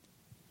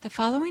The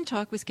following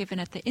talk was given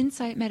at the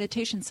Insight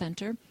Meditation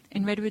Center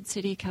in Redwood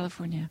City,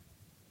 California.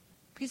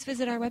 Please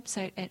visit our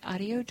website at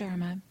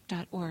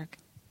audiodharma.org.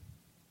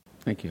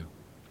 Thank you.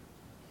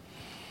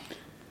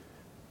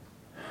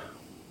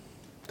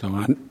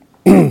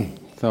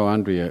 So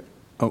Andrea,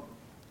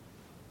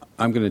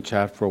 I'm going to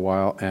chat for a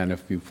while, and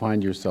if you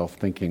find yourself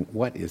thinking,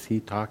 what is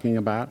he talking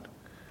about?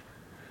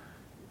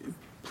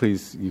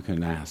 Please, you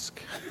can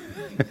ask.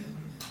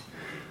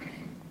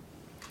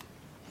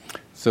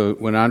 So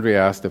when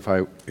Andrea asked if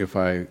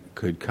I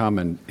could come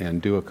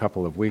and do a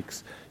couple of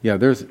weeks, yeah,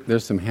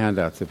 there's some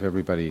handouts. If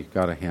everybody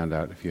got a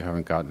handout, if you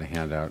haven't gotten a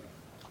handout,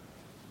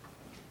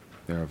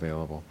 they're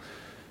available.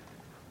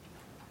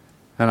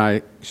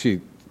 And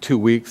 2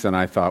 weeks, and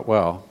I thought,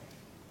 well,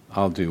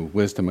 I'll do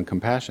wisdom and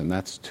compassion.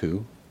 That's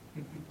 2.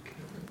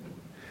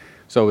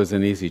 So it was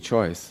an easy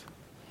choice.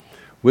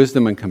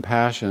 Wisdom and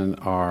compassion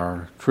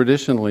are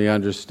traditionally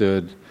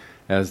understood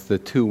as the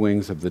 2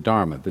 wings of the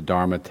Dharma. The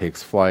Dharma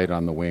takes flight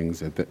on the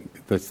wings.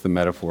 That's the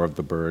metaphor of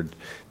the bird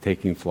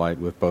taking flight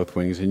with both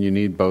wings, and you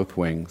need both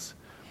wings.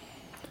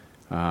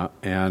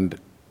 And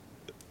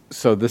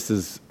so this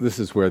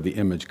is where the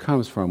image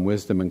comes from: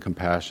 wisdom and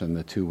compassion,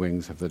 the 2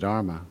 wings of the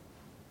Dharma.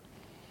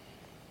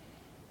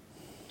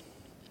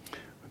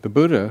 The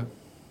Buddha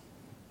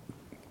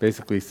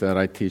basically said,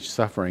 I teach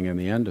suffering and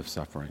the end of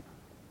suffering.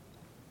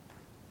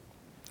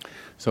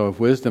 So if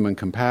wisdom and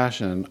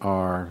compassion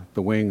are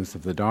the wings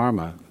of the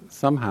Dharma,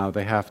 somehow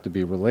they have to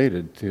be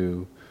related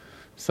to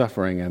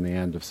suffering and the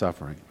end of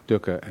suffering,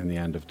 dukkha and the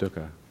end of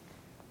dukkha.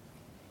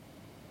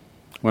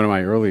 One of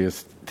my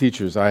earliest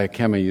teachers,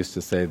 Ayakema, used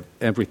to say,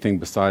 everything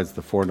besides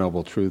the Four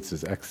Noble Truths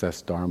is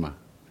excess Dharma.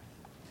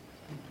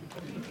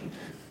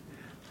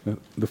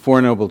 The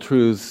Four Noble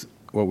Truths,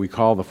 what we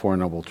call the Four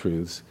Noble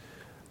Truths,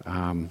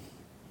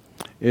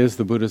 is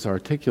the Buddha's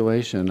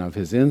articulation of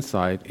his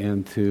insight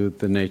into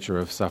the nature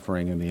of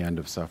suffering and the end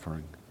of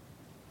suffering.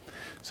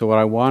 So what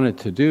I wanted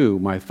to do,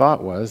 my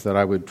thought was that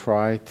I would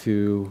try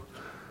to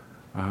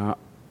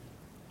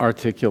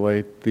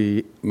articulate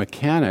the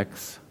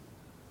mechanics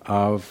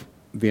of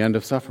the end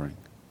of suffering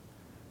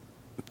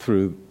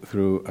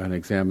through an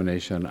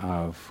examination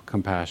of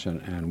compassion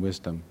and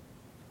wisdom.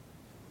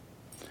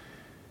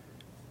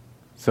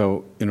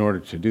 So in order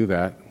to do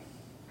that,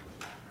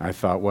 I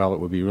thought, well, it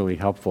would be really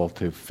helpful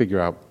to figure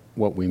out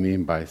what we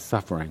mean by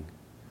suffering,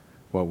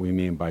 what we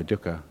mean by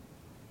dukkha.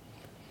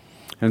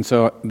 And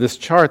so this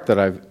chart that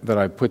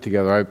I put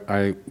together,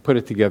 I put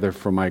it together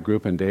for my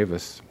group in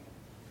Davis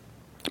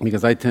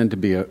because I tend to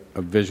be a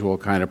visual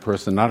kind of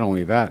person. Not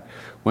only that,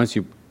 once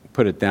you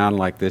put it down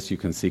like this, you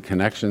can see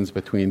connections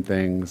between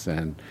things,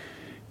 and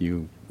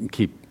you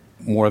keep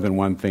more than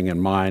one thing in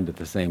mind at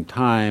the same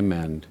time.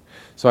 And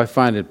so I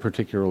find it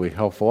particularly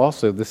helpful.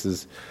 Also, this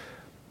is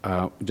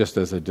just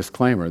as a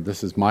disclaimer,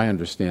 this is my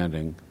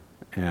understanding,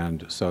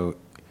 and so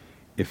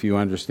if you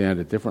understand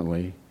it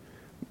differently,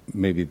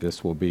 maybe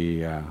this will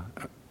be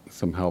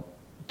some help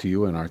to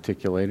you in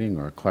articulating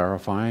or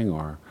clarifying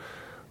or,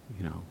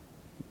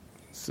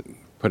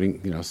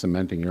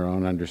 cementing your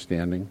own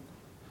understanding.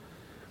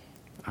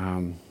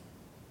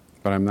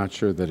 But I'm not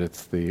sure that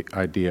it's the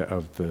idea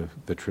of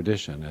the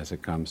tradition as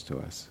it comes to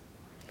us.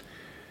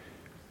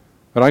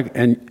 But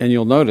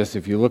you'll notice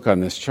if you look on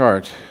this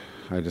chart,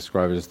 I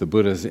describe it as the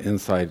Buddha's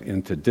insight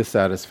into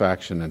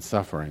dissatisfaction and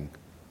suffering.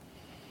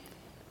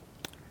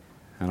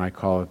 And I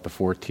call it the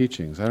 4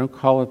 teachings. I don't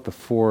call it the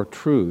 4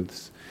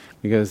 truths,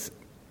 because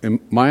in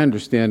my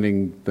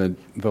understanding,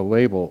 the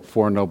label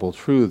 4 Noble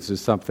Truths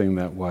is something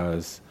that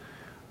was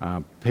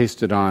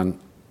pasted on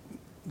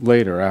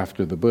later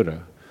after the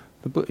Buddha.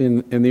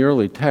 In the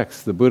early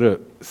texts, the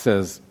Buddha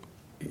says,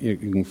 you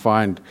can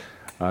find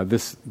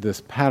this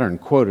pattern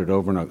quoted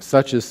over and over: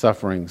 such is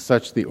suffering,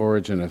 such the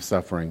origin of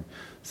suffering,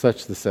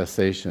 such the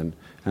cessation,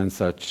 and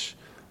such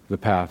the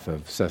path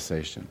of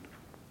cessation.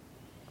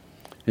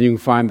 And you can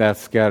find that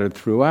scattered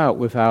throughout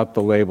without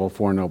the label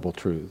 4 Noble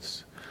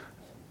Truths.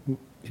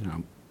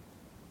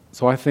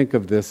 So I think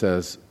of this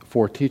as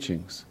 4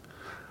 teachings.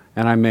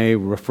 And I may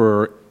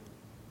refer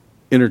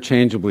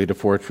interchangeably to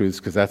 4 truths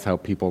because that's how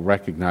people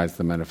recognize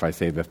them. And if I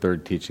say the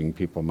 3rd teaching,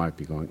 people might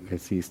be going,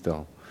 is he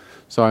still?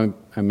 So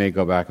I may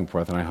go back and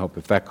forth, and I hope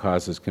if that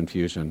causes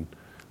confusion,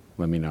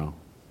 let me know.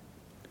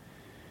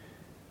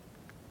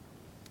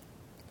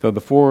 So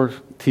the 4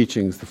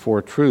 teachings, the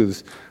 4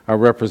 truths, are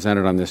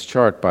represented on this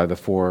chart by the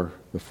four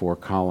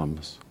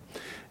columns.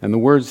 And the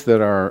words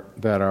that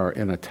are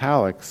in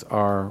italics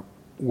are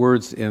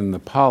words in the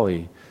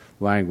Pali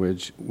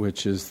language,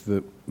 which is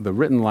the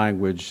written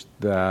language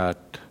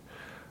that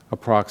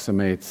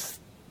approximates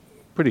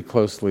pretty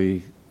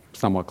closely,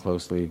 somewhat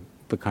closely,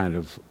 the kind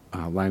of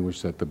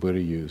language that the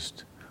Buddha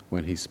used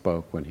when he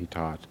spoke, when he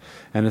taught.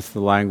 And it's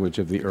the language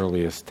of the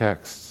earliest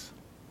texts.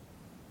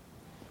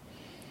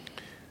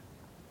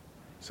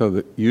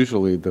 So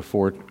usually the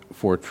four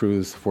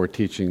truths, 4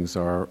 teachings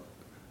are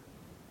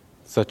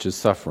such as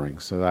suffering.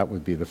 So that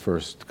would be the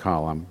first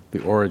column,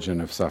 the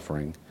origin of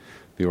suffering,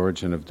 the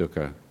origin of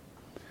dukkha.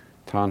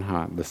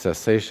 Tanha, the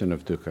cessation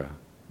of dukkha,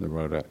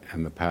 Nirodha,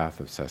 and the path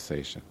of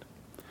cessation.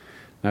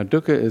 Now,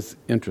 dukkha is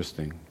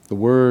interesting. The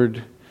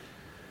word,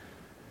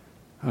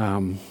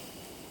 it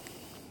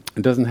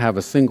doesn't have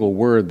a single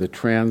word that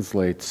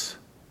translates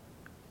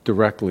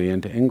directly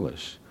into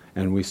English.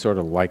 And we sort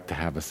of like to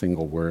have a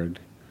single word,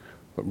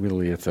 but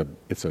really it's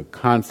a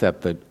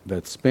concept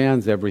that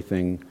spans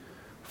everything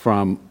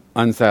from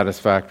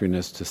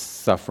unsatisfactoriness to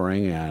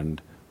suffering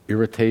and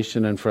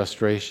irritation and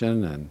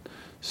frustration and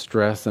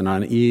stress and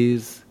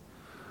unease,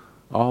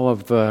 all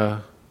of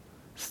the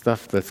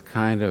stuff that's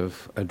kind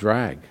of a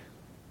drag.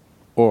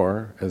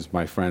 Or, as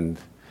my friend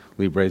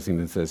Lee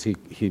Brasington says,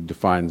 he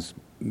defines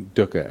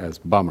dukkha as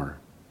bummer.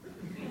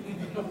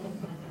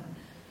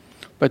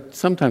 But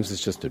sometimes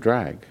it's just a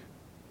drag,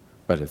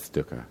 but it's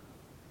dukkha.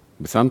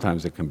 But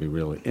sometimes it can be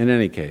really. In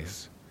any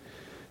case,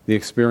 the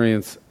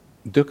experience,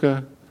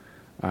 dukkha,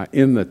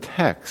 in the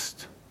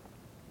text,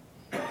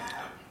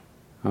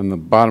 on the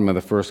bottom of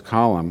the first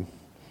column,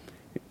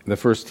 the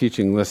first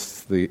teaching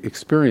lists the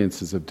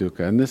experiences of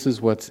dukkha, and this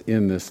is what's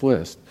in this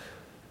list.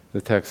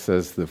 The text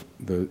says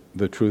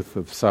the truth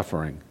of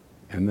suffering,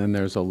 and then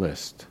there's a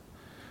list.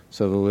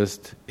 So the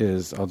list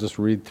is, I'll just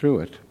read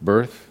through it: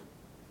 birth,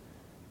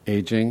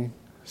 aging,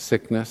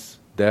 sickness,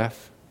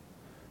 death,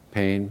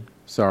 pain,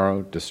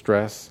 sorrow,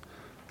 distress,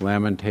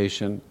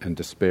 lamentation, and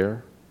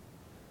despair,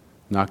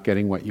 not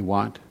getting what you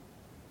want,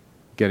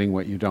 getting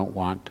what you don't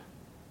want,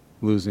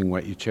 losing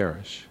what you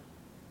cherish.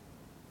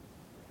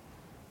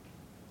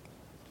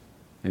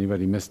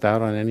 Anybody missed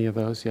out on any of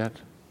those yet?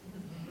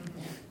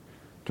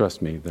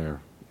 Trust me,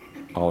 they're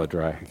all a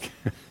drag.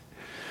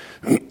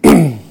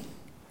 The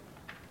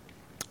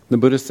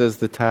Buddha says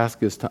the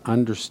task is to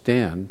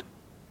understand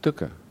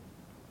dukkha.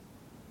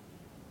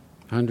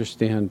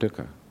 Understand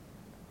dukkha.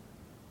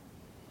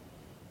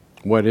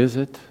 What is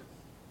it?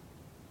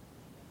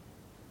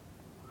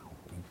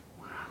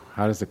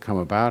 How does it come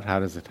about? How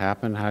does it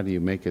happen? How do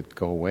you make it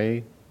go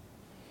away?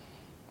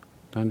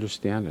 To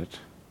understand it.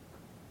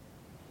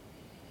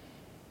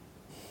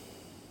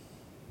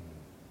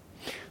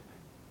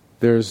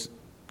 There's,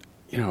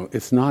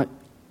 it's not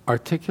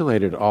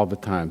articulated all the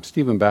time.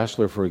 Stephen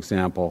Batchelor, for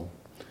example,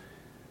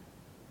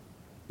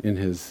 in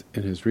his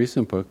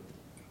recent book,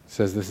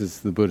 says this is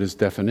the Buddha's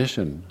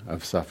definition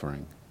of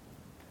suffering,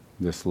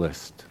 this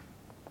list,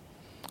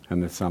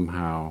 and that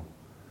somehow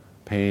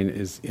pain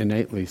is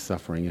innately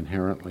suffering,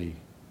 inherently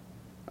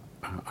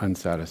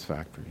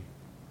unsatisfactory.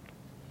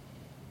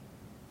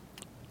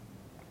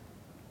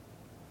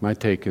 My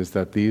take is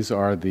that these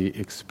are the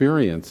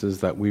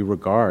experiences that we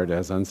regard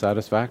as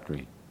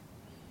unsatisfactory.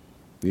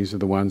 These are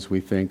the ones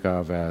we think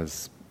of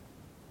as,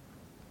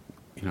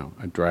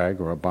 a drag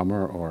or a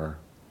bummer or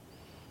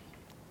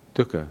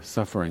dukkha,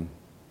 suffering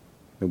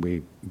that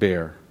we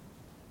bear.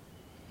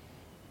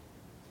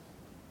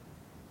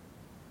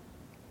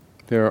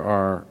 There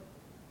are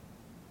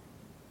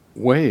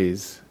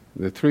ways,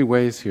 the three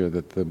ways here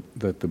that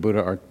the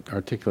Buddha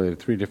articulated,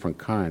 three different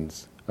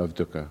kinds of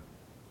dukkha.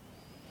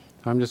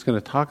 I'm just going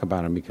to talk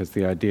about them because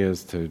the idea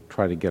is to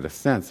try to get a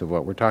sense of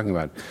what we're talking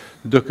about.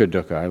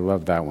 Dukkha, I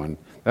love that one.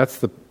 That's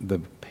the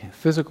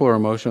physical or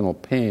emotional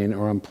pain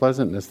or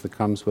unpleasantness that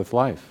comes with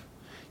life.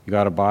 You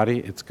got a body,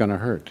 it's going to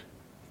hurt.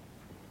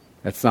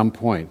 At some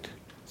point,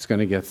 it's going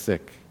to get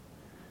sick.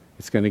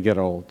 It's going to get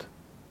old.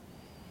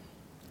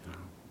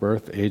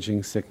 Birth,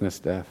 aging, sickness,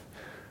 death.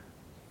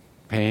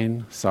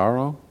 Pain,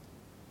 sorrow.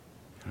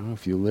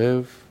 If you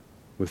live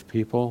with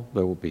people,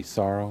 there will be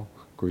sorrow,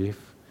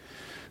 grief.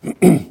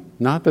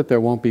 Not that there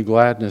won't be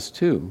gladness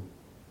too.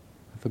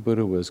 The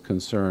Buddha was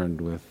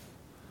concerned with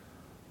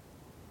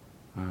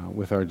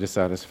our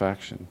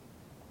dissatisfaction.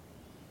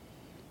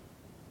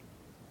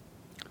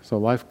 So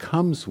life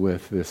comes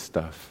with this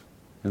stuff.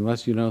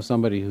 Unless you know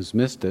somebody who's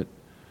missed it,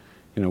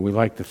 we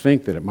like to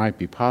think that it might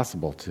be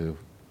possible to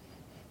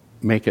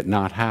make it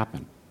not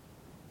happen.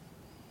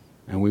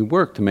 And we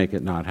work to make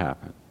it not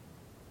happen.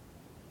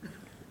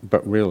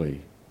 But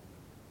really,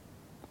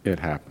 it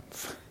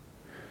happens.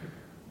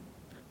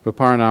 But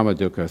parinama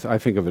dukkha, I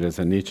think of it as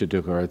anicca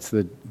dukkha. It's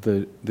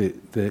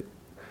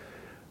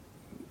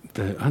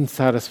the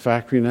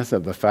unsatisfactoriness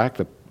of the fact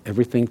that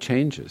everything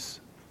changes.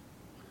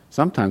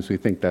 Sometimes we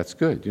think that's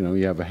good. You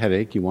have a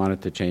headache, you want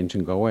it to change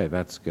and go away.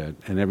 That's good.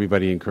 And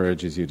everybody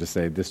encourages you to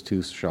say, this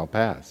too shall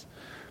pass.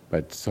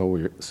 But so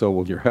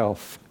will your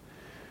health.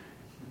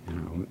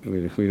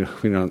 We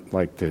don't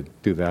like to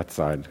do that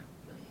side.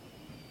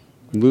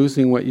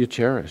 Losing what you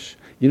cherish.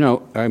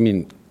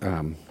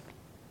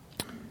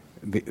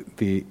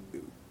 The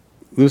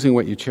losing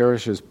what you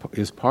cherish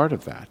is part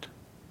of that.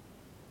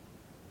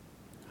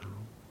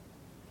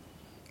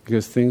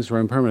 Because things are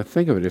impermanent.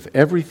 Think of it, if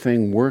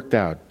everything worked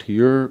out to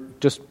your,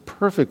 just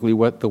perfectly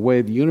the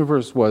way the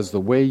universe was, the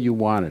way you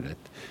wanted it,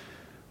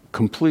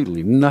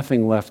 completely,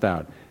 nothing left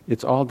out,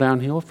 it's all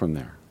downhill from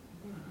there.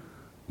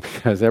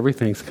 Because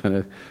everything's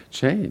going to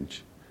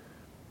change.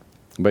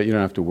 But you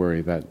don't have to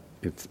worry that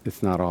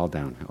it's not all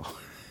downhill.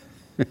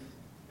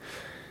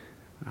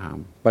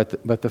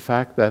 But the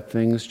fact that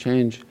things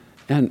change,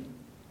 and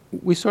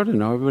we sort of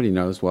know, everybody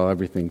knows, well,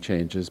 everything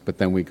changes, but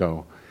then we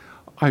go,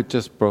 I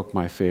just broke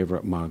my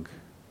favorite mug.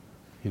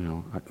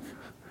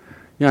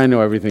 I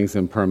know everything's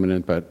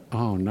impermanent, but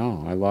oh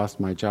no, I lost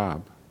my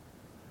job.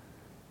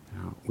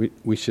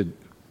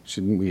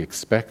 Shouldn't we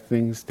expect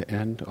things to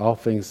end? All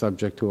things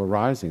subject to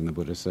arising, the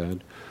Buddha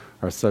said,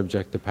 are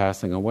subject to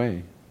passing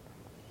away.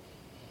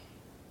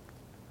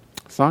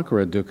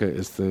 Sankhara dukkha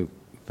is the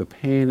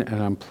pain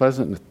and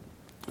unpleasantness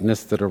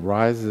that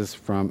arises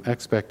from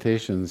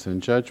expectations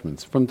and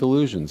judgments, from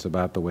delusions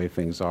about the way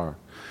things are.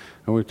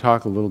 And we'll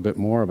talk a little bit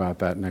more about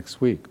that next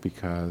week,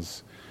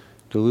 because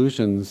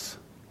delusions,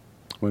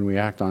 when we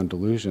act on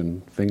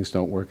delusion, things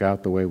don't work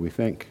out the way we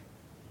think,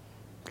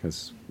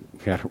 because we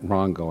got it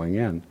wrong going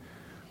in.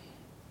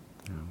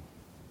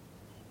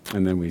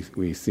 And then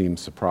we seem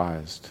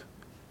surprised.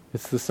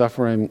 It's the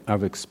suffering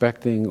of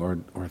expecting or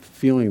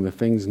feeling that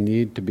things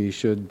need to be,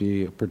 should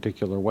be a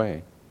particular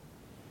way.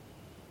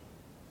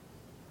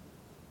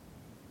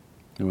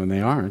 And when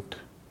they aren't,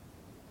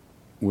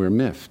 we're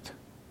miffed,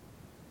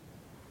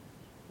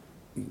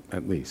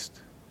 at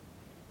least.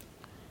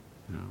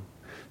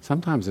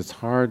 Sometimes it's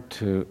hard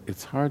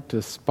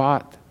to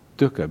spot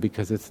dukkha,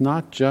 because it's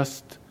not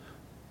just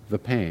the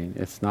pain,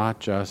 it's not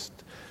just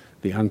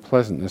the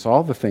unpleasantness.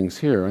 All the things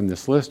here in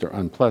this list are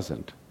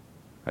unpleasant,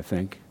 I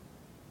think,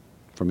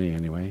 for me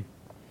anyway.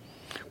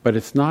 But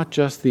it's not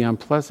just the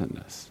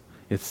unpleasantness.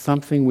 It's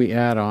something we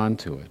add on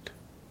to it.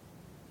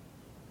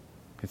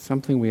 It's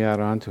something we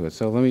add on to it.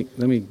 So let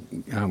me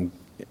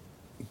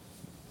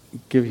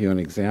give you an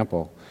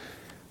example,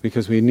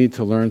 because we need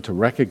to learn to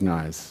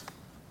recognize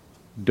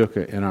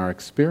dukkha in our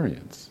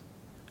experience.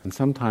 And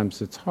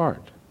sometimes it's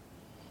hard.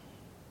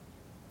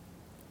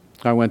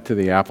 I went to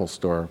the Apple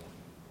store.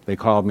 They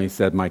called me,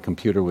 said my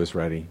computer was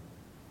ready.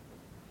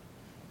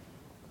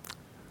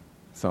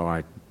 So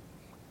I'm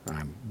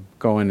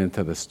going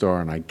into the store,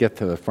 and I get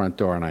to the front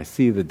door, and I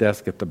see the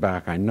desk at the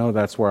back. I know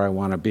that's where I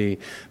want to be.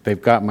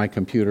 They've got my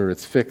computer.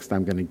 It's fixed.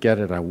 I'm going to get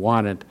it. I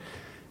want it.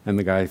 And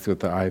the guy with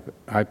the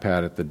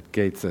iPad at the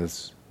gate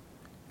says,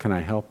 "Can I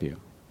help you?"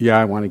 "Yeah,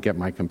 I want to get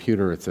my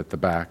computer. It's at the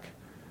back."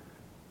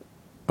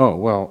 "Oh,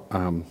 well,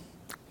 can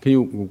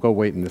you go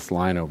wait in this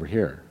line over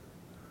here?"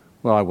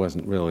 Well, I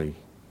wasn't really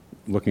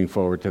looking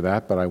forward to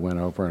that, but I went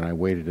over and I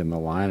waited in the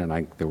line,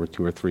 and there were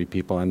 2 or 3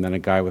 people, and then a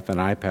guy with an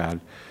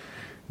iPad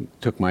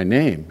took my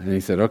name, and he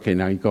said, "Okay,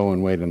 now you go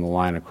and wait in the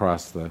line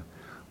across the..."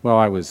 Well,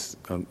 I was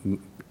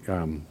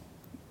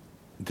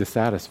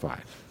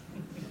dissatisfied.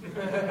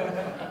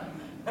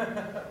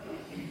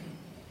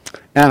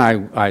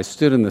 And I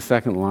stood in the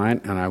second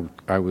line, and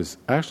I was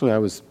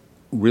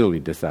really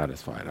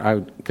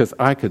dissatisfied, because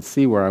I could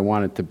see where I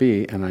wanted to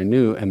be, and I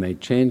knew, and they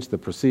changed the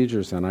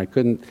procedures, and I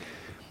couldn't.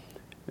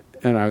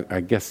 And I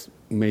guess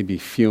maybe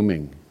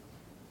fuming,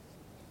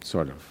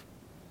 sort of,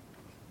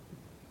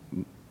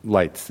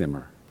 light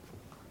simmer.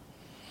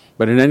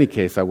 But in any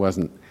case, I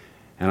wasn't,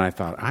 and I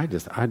thought, I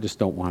just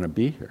don't want to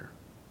be here.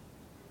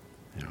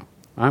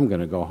 I'm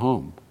going to go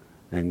home,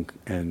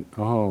 and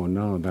oh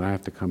no, then I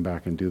have to come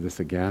back and do this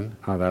again.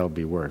 Oh, that'll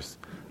be worse.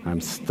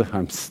 I'm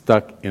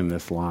stuck in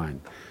this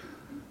line.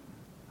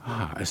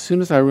 As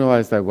soon as I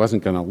realized I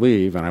wasn't going to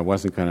leave and I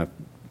wasn't going to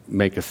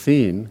make a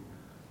scene,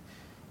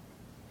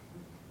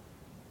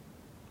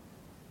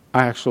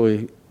 I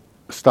actually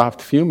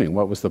stopped fuming.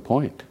 What was the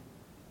point?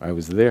 I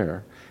was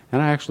there, and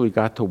I actually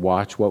got to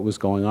watch what was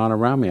going on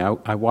around me.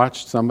 I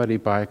watched somebody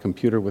buy a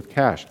computer with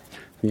cash,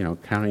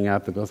 counting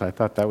out the bills. I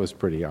thought that was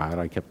pretty odd.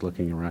 I kept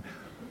looking around.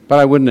 But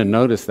I wouldn't have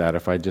noticed that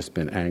if I'd just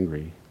been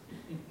angry.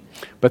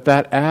 But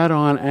that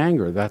add-on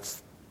anger,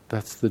 that's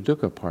the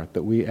dukkha part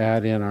that we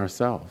add in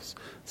ourselves.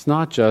 It's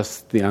not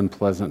just the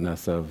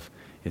unpleasantness of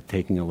it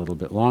taking a little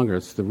bit longer,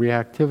 it's the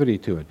reactivity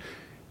to it.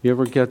 You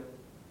ever get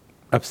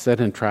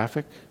upset in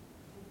traffic?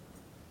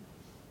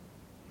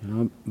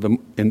 The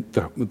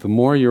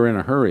more you're in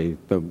a hurry,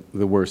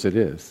 the worse it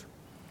is.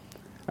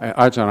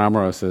 Ajahn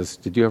Amaro says,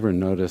 "Did you ever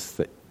notice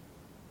that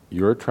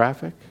you're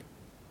traffic?"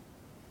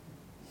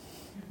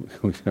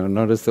 We don't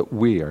notice that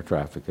we are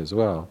traffic as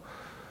well.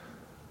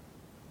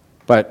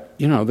 But,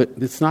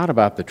 it's not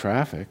about the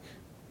traffic.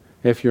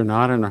 If you're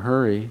not in a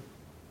hurry,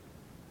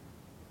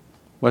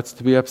 what's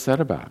to be upset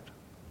about?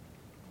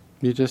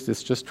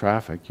 It's just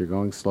traffic. You're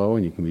going slow,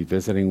 and you can be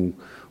visiting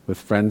with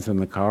friends in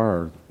the car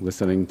or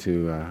listening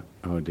to,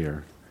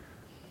 NPR.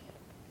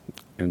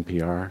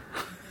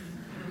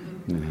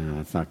 No,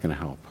 that's not going to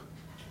help.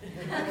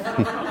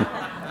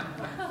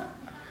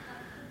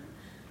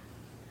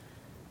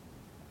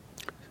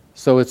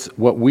 So it's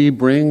what we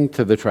bring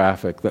to the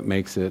traffic that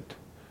makes it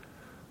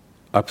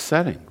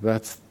upsetting.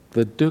 That's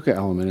the dukkha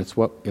element.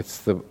 It's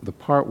the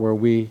part where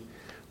we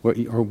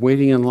are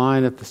waiting in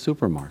line at the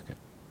supermarket.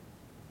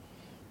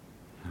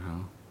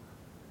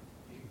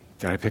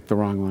 Did I pick the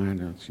wrong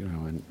line?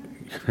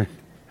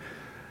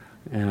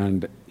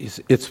 And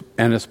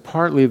it's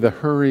partly the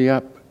hurry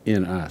up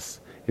in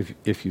us.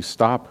 If you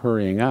stop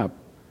hurrying up,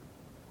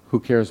 who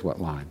cares what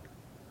line?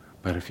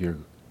 But if you're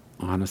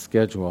on a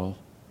schedule,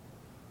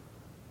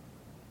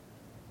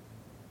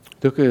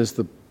 dukkha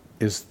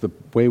is the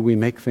way we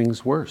make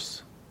things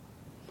worse.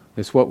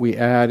 It's what we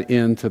add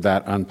into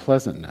that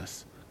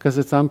unpleasantness, because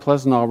it's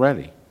unpleasant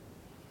already.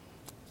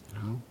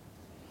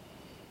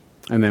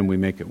 and then we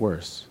make it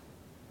worse.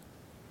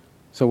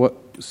 So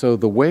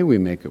the way we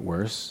make it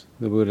worse,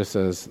 the Buddha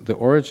says, the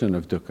origin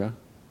of dukkha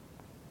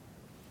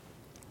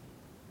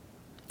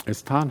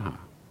is tanha.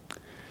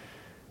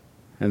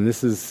 And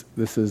this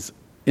is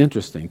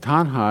interesting.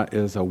 Tanha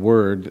is a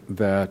word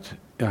that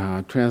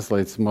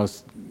translates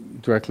most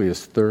directly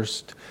as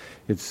thirst.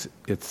 It's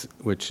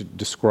which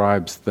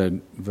describes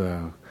the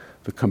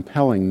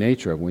compelling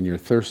nature of when you're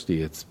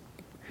thirsty. It's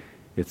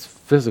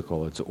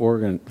physical. The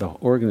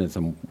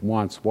organism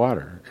wants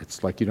water.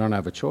 It's like you don't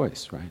have a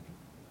choice, right?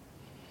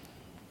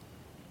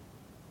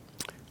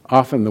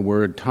 Often the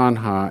word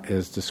tanha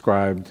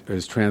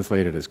is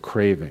translated as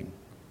craving,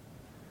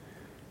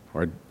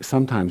 or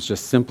sometimes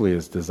just simply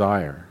as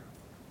desire.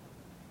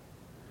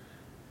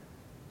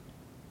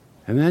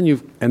 And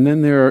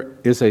then there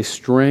is a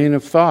strain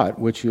of thought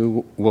which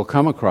you will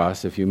come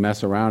across if you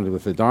mess around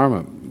with the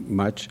Dharma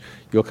much.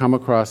 You'll come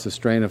across a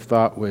strain of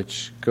thought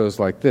which goes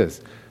like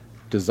this: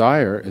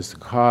 desire is the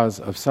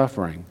cause of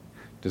suffering.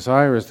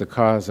 Desire is the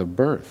cause of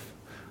birth.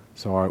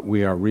 So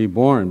we are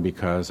reborn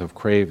because of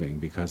craving,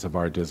 because of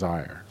our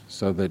desire.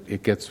 So that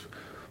it gets,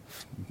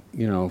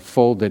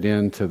 folded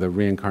into the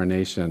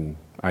reincarnation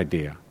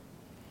idea.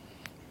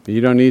 You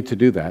don't need to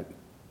do that,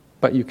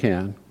 but you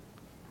can.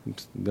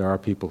 There are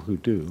people who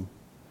do.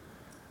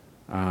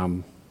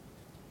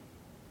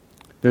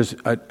 There's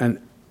an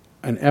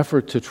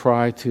effort to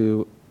try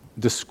to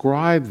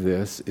describe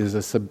this.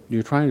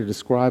 You're trying to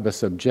describe a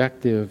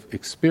subjective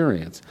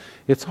experience.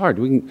 It's hard.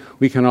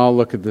 We can all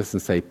look at this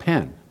and say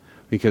pen,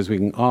 because we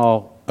can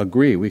all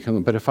agree.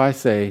 But if I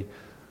say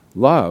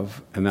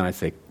love, and then I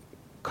say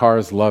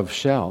cars love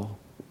shell,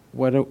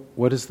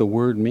 what does the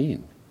word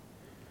mean?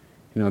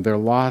 There are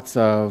lots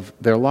of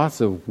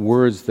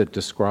words that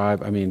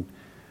describe.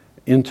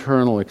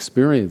 Internal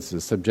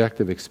experiences,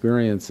 subjective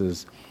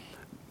experiences.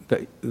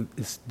 That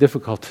it's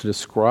difficult to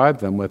describe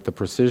them with the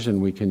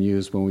precision we can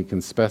use when we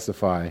can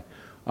specify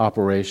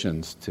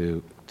operations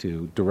to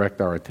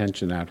direct our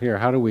attention out here.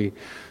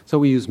 So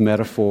we use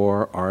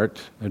metaphor. Art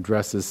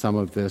addresses some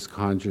of this,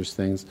 conjures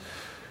things.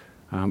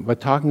 But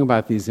talking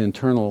about these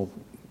internal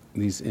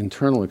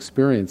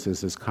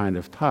experiences is kind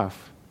of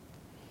tough.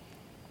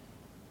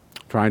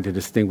 Trying to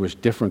distinguish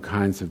different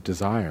kinds of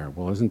desire.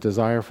 Well, isn't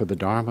desire for the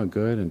Dharma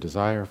good, and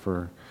desire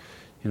for,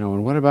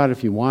 and what about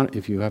if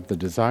you have the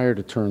desire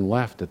to turn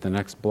left at the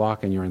next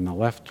block and you're in the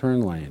left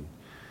turn lane?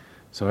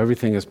 So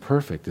everything is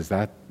perfect. Is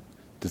that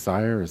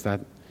desire? Is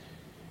that?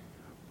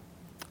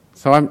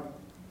 So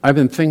I've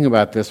been thinking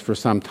about this for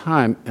some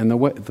time, and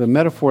the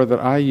metaphor that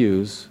I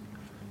use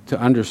to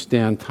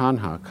understand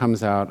tanha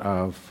comes out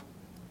of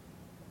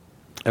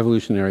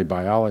evolutionary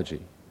biology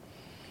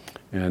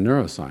and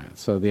neuroscience.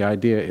 So the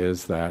idea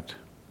is that,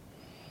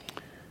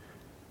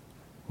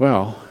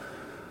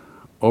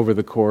 over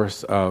the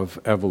course of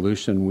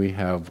evolution, we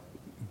have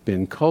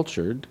been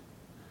cultured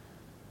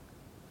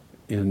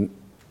in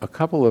a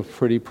couple of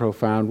pretty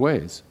profound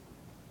ways.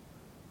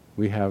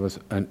 We have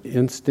an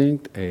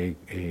instinct,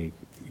 you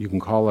can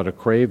call it a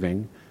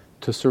craving,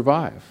 to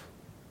survive.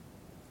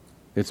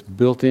 It's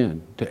built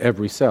in to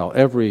every cell.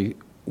 Every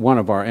one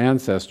of our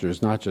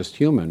ancestors, not just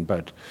human,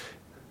 but,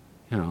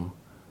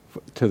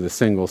 to the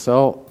single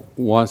cell,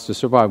 wants to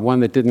survive. One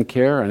that didn't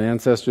care, an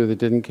ancestor that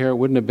didn't care,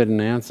 wouldn't have been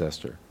an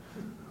ancestor.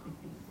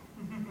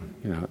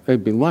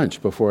 It'd be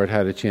lunch before it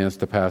had a chance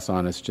to pass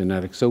on its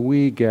genetics. So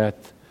we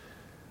get,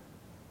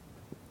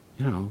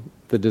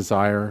 the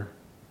desire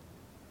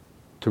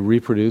to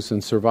reproduce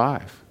and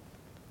survive.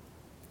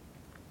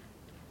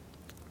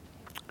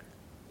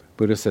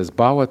 Buddha says,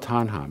 bhava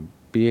tanha,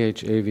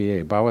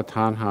 B-H-A-V-A, bhava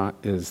tanha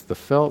is the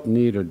felt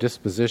need or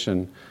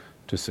disposition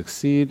to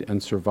succeed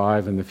and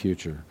survive in the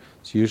future.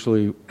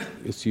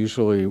 It's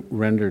usually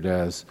rendered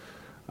as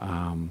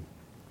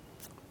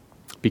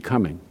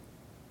becoming.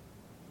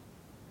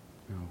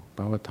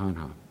 Bhava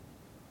tanha,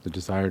 the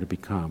desire to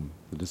become,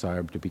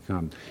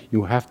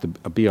 You have to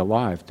be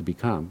alive to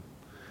become.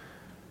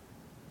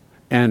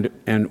 And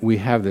we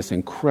have this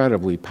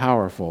incredibly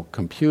powerful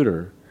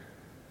computer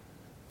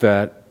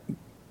that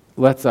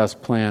lets us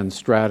plan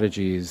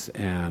strategies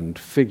and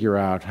figure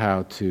out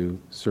how to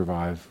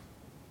survive.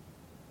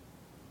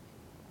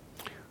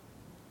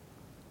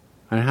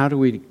 And how do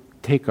we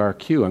take our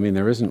cue?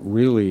 There isn't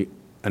really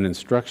an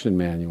instruction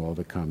manual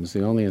that comes.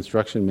 The only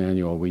instruction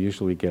manual we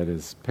usually get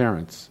is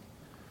parents.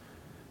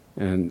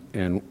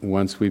 And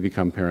once we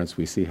become parents,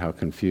 we see how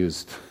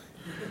confused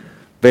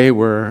they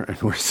were,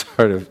 and we're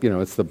sort of,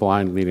 it's the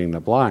blind leading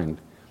the blind.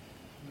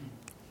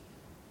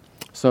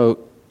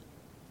 So,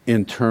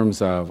 in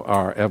terms of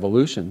our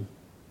evolution,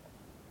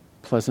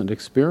 pleasant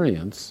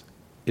experience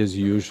is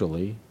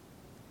usually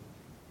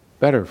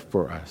better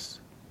for us.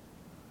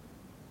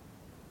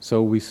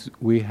 So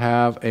we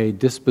have a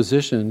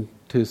disposition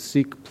to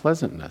seek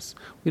pleasantness.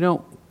 We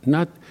don't,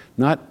 not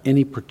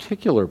any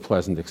particular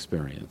pleasant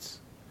experience.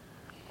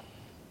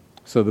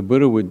 So the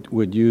Buddha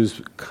would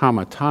use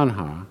kama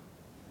tanha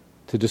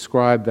to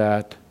describe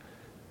that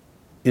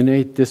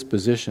innate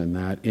disposition,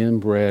 that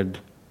inbred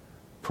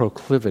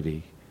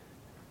proclivity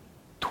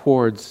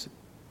towards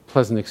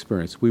pleasant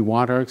experience. We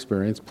want our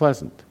experience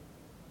pleasant.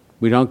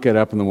 We don't get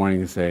up in the morning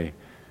and say,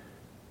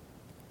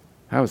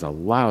 that was a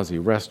lousy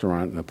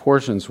restaurant and the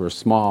portions were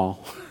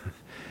small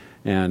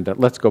and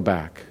let's go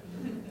back.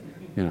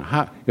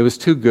 It was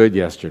too good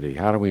yesterday.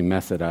 How do we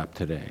mess it up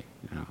today?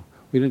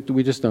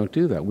 We just don't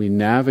do that. We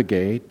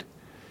navigate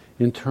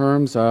in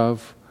terms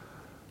of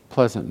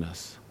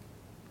pleasantness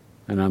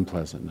and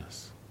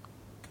unpleasantness.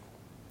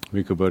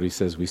 Riku Bodhi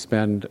says we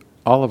spend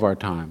all of our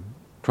time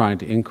trying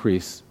to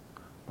increase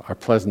our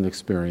pleasant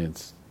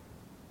experience,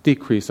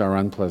 decrease our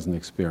unpleasant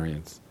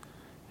experience,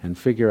 and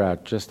figure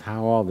out just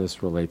how all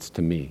this relates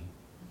to me.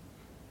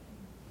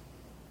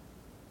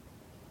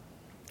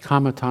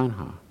 Kama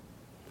tanha,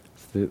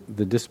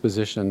 the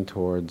disposition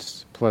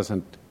towards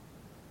pleasant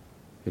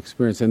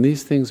experience. And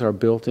these things are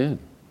built in.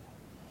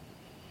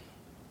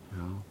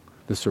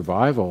 The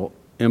survival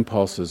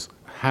impulses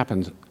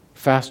happen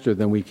faster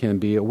than we can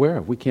be aware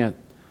of. We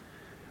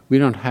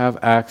don't have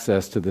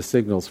access to the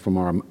signals from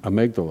our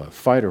amygdala.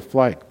 Fight or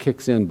flight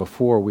kicks in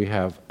before we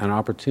have an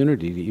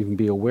opportunity to even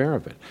be aware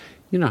of it.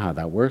 You know how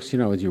that works.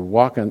 As you're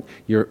walking,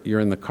 you're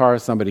in the car,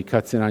 somebody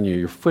cuts in on you,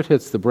 your foot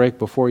hits the brake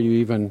before you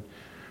even,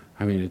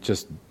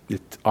 it's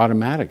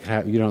automatic.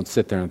 You don't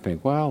sit there and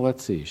think, well,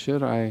 let's see,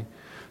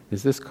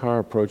 is this car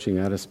approaching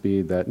at a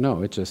speed that,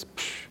 no, it just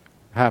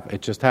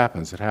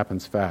happens. It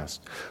happens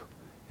fast.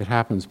 It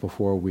happens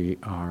before we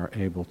are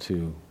able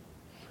to,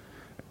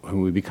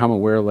 when we become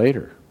aware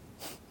later.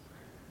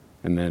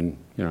 And then,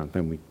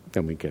 then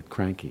we get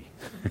cranky.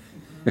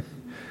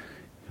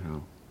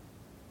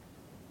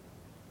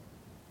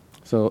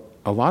 So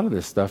a lot of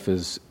this stuff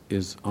is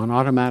on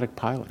automatic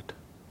pilot.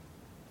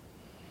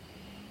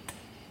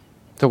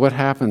 So what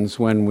happens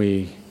when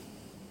we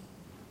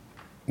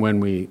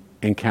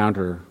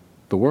encounter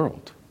the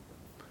world?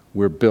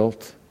 We're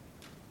built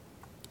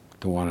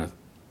to want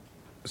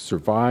to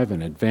survive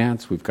and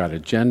advance. We've got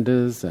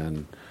agendas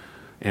and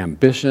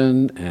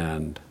ambition,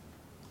 and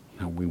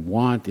we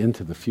want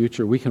into the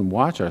future. We can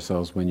watch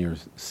ourselves when you're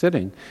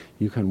sitting.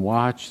 You can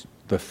watch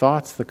the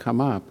thoughts that come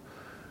up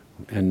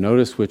and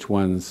notice which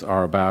ones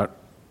are about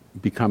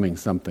becoming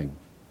something,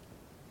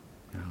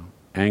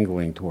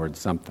 angling towards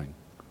something,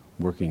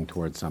 working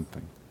towards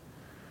something.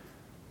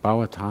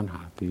 Bhava tanha,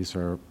 these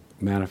are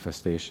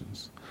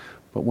manifestations.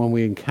 But when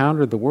we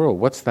encounter the world,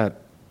 what's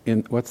that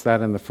in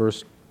the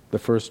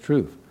first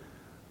truth?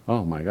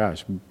 Oh my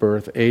gosh,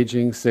 birth,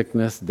 aging,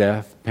 sickness,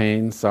 death,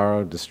 pain,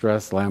 sorrow,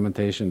 distress,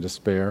 lamentation,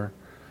 despair,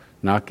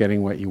 not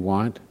getting what you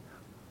want,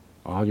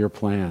 all your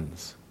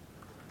plans,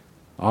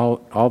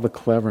 all the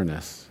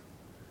cleverness,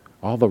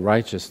 all the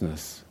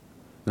righteousness,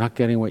 not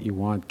getting what you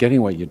want,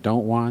 getting what you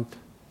don't want,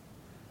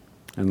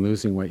 and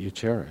losing what you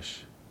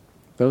cherish.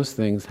 Those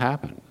things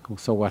happen.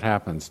 So what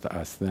happens to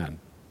us then?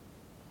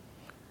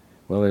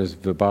 Well, there's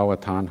vibhava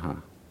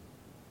tanha,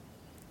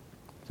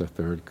 the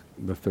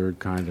third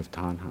kind of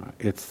tanha.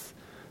 It's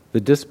the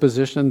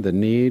disposition, the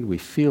need. We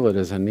feel it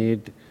as a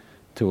need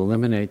to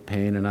eliminate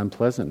pain and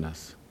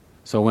unpleasantness.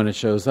 So when it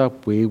shows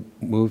up, we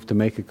move to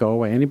make it go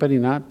away. Anybody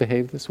not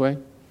behave this way?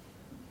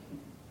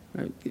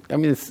 It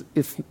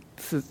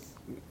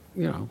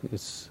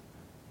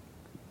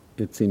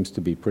seems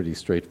to be pretty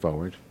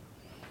straightforward.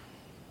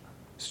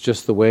 It's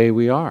just the way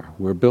we are.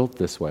 We're built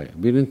this way.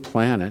 We didn't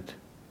plan it.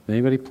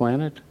 Anybody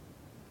plan it?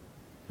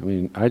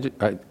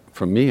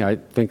 For me, I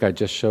think I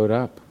just showed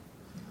up,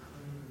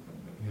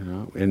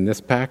 in this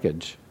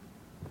package.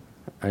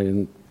 I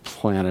didn't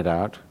plan it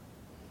out.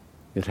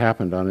 It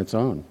happened on its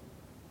own.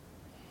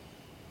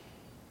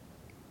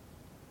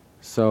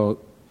 So,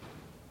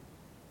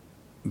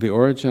 the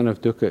origin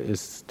of dukkha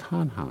is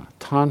tanha.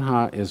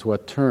 Tanha is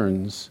what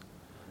turns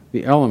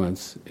the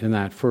elements in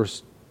that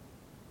first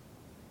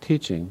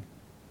teaching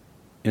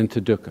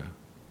into dukkha.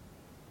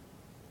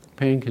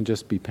 Pain can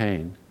just be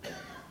pain.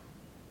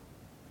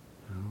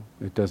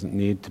 It doesn't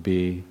need to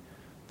be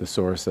the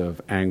source of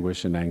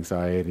anguish and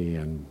anxiety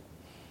and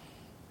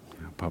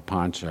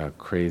papancha,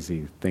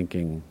 crazy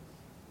thinking.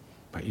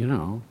 But you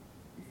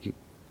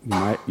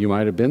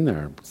might have been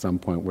there at some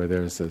point where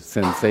there's a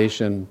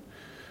sensation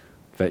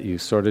that you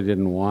sort of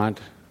didn't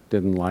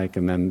like,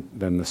 and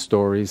then the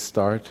stories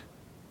start,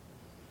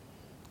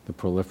 the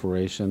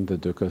proliferation, the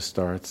dukkha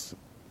starts,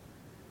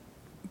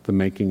 the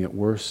making it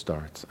worse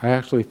starts. I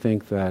actually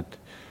think that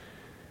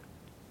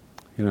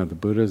the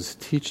Buddha's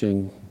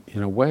teaching,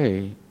 in a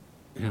way,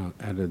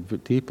 at a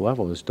deep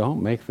level, is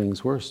don't make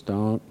things worse.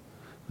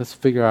 Let's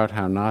figure out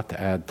how not to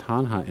add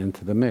tanha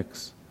into the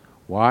mix.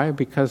 Why?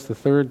 Because the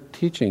third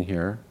teaching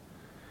here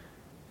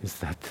is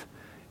that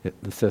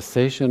the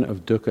cessation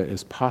of dukkha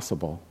is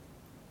possible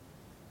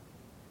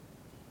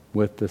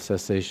with the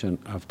cessation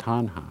of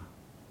tanha.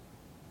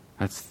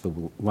 That's the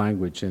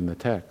language in the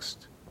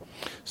text.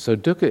 So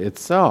dukkha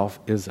itself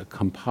is a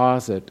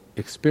composite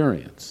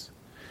experience.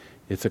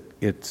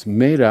 It's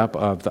made up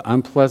of the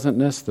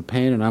unpleasantness, the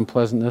pain and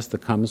unpleasantness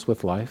that comes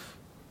with life,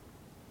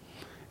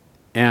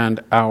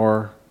 and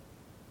our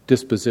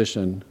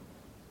disposition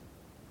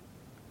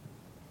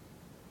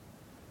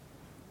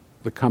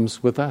that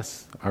comes with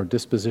us, our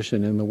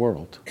disposition in the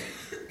world.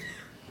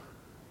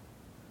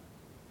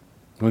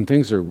 When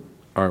things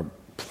are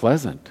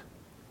pleasant,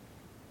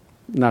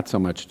 not so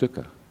much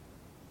dukkha.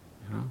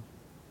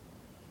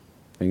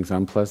 Things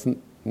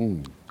unpleasant,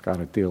 got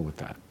to deal with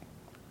that.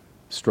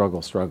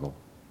 Struggle.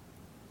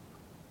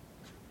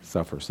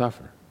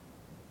 Suffer.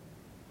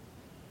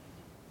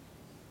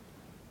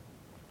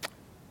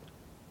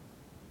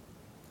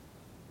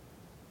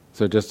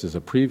 So just as a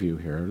preview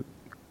here,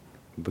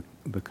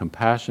 the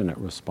compassionate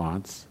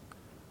response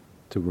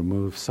to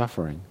remove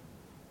suffering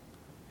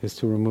is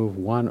to remove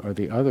one or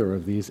the other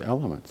of these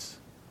elements,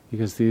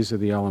 because these are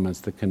the elements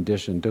that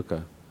condition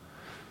dukkha.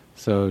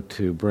 So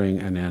to bring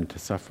an end to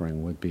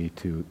suffering would be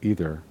to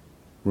either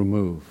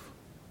remove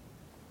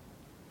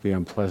the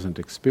unpleasant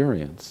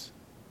experience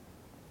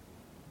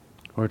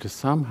or to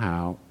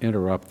somehow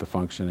interrupt the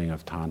functioning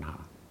of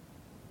tanha.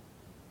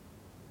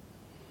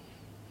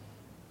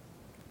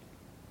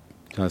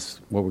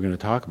 That's what we're going to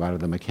talk about, are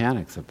the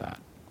mechanics of that.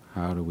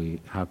 How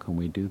can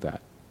we do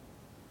that?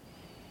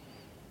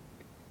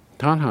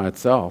 Tanha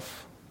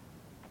itself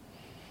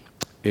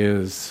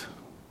is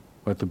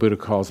what the Buddha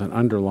calls an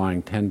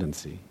underlying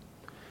tendency.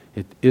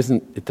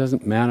 It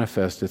doesn't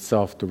manifest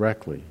itself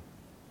directly.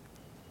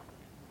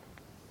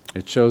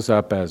 It shows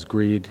up as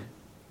greed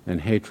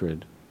and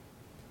hatred,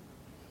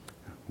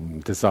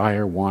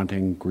 desire,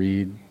 wanting,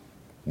 greed,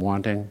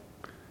 wanting,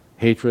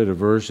 hatred,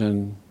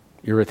 aversion,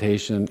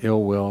 irritation,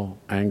 ill will,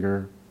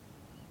 anger,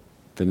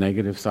 the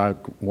negative side,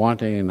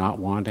 wanting and not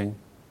wanting,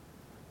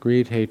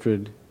 greed,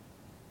 hatred,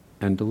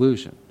 and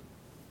delusion.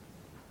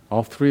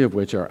 All three of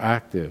which are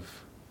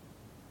active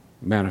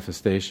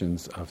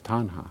manifestations of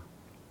tanha.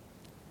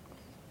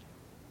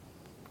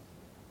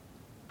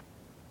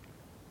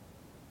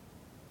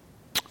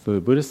 So the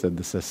Buddha said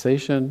the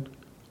cessation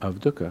of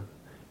dukkha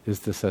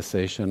is the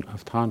cessation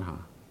of tanha.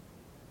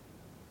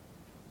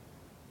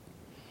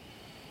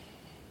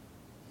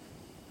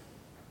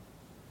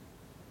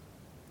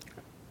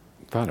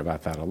 Thought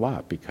about that a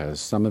lot, because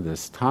some of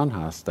this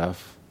tanha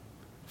stuff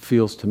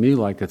feels to me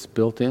like it's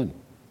built in.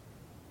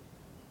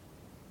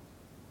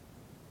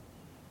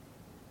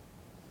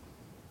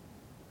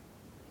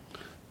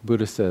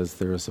 Buddha says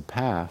there is a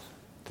path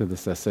to the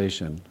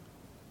cessation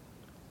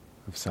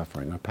of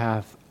suffering, a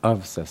path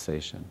of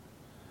cessation.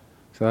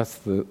 So that's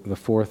the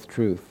fourth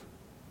truth,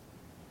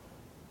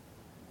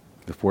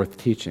 the fourth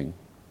teaching.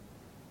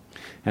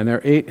 And there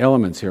are 8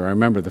 elements here. I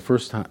remember the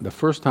first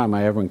time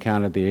I ever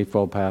encountered the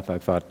Eightfold Path, I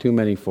thought, too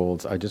many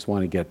folds. I just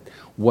want to get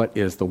what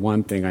is the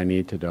one thing I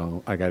need to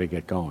know. I got to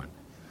get going.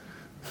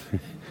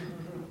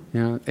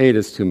 8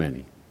 is too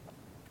many.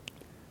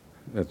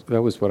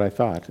 That was what I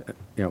thought.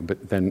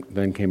 But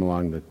then came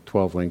along the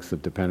 12 links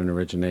of dependent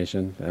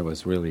origination. That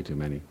was really too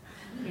many.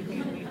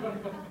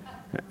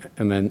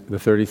 And then the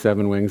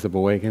 37 wings of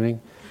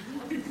awakening.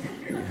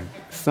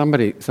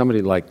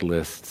 Somebody liked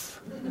lists.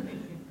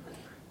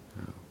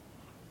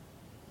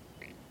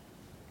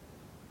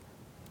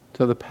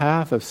 So the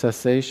path of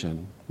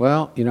cessation,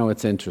 well,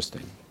 it's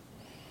interesting.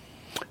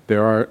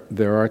 There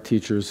are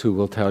teachers who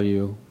will tell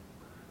you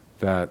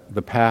that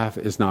the path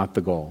is not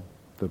the goal.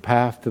 The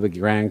path to the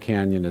Grand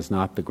Canyon is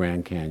not the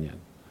Grand Canyon.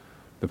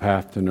 The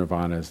path to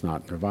nirvana is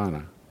not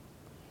nirvana.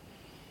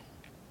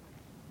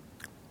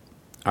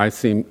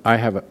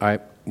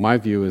 My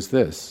view is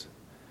this.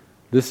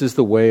 This is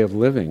the way of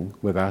living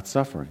without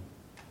suffering.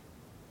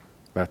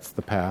 That's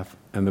the path.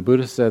 And the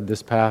Buddha said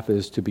this path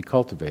is to be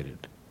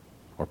cultivated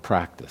or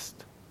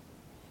practiced.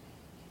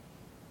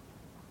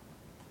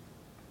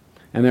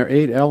 And there are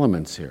 8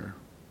 elements here.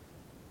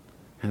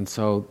 And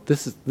so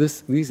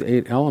these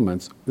 8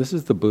 elements, this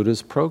is the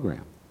Buddha's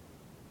program.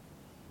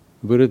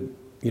 The Buddha,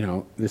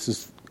 this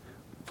is,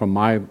 from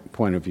my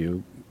point of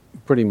view,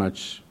 pretty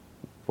much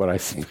what I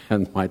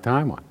spend my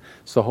time on.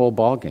 It's the whole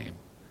ball game.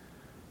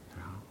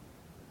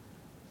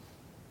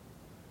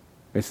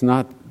 It's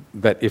not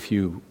that if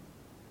you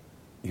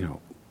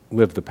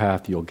live the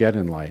path, you'll get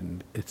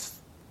enlightened. It's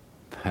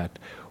that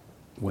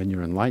when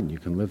you're enlightened, you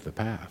can live the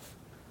path.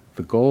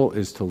 The goal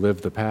is to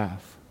live the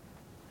path.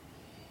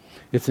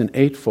 It's an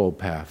 8-fold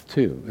path,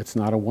 too. It's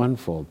not a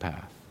 1-fold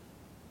path.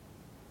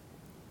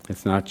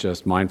 It's not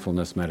just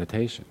mindfulness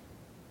meditation.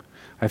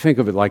 I think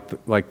of it like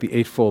the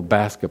 8-fold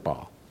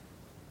basketball.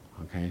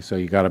 Okay, so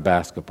you got a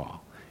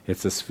basketball.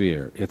 It's a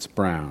sphere. It's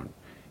brown.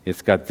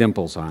 It's got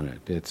dimples on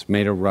it. It's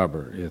made of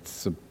rubber.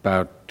 It's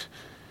about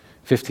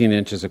 15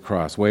 inches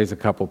across. Weighs a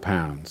couple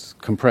pounds.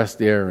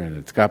 Compressed air in it.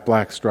 It's got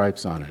black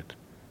stripes on it.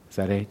 Is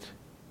that 8?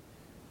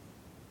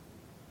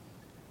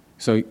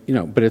 So,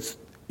 but it's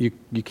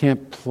you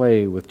can't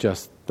play with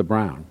just the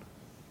brown.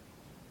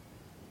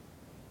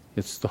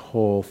 It's the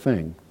whole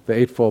thing. The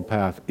Eightfold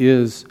Path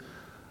is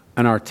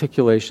an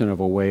articulation of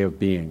a way of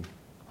being.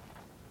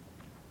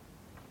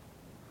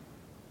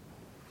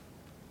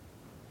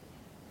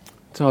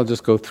 So I'll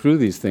just go through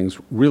these things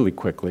really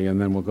quickly, and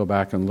then we'll go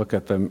back and look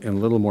at them in a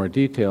little more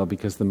detail,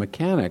 because the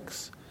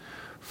mechanics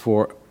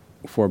for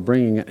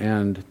bringing an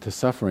end to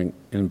suffering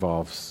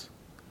involves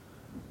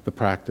the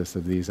practice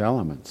of these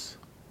elements.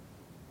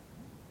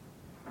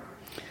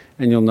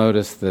 And you'll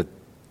notice that,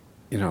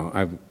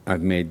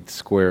 I've made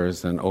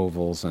squares and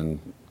ovals and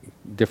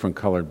different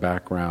colored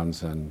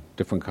backgrounds and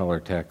different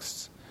colored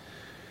texts.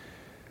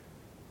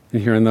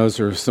 And here, and those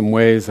are some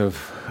ways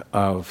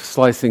of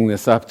slicing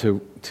this up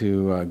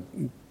to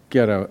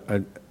get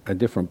a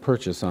different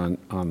purchase on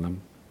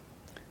them.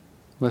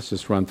 Let's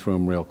just run through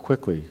them real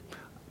quickly,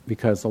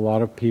 because a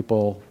lot of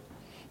people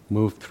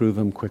move through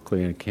them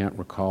quickly and can't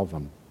recall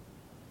them.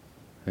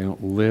 They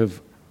don't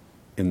live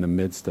in the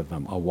midst of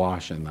them,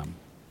 awash in them.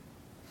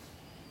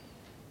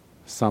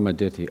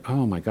 Samaditi.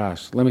 Oh my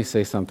gosh, let me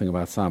say something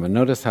about sama.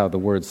 Notice how the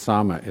word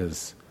sama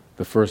is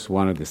the first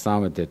one of the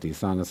samaditi,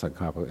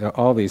 sanasakapa.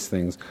 All these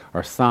things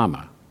are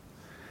sama.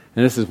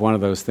 And this is one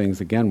of those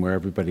things, again, where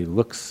everybody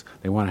looks,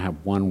 they want to have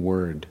one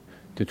word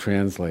to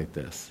translate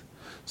this.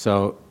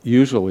 So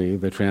usually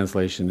the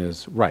translation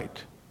is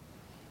right.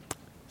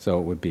 So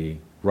it would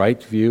be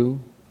right view,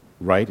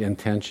 right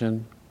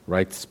intention,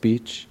 right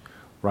speech,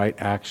 right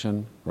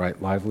action, right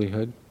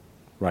livelihood,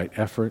 right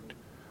effort,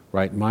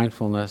 right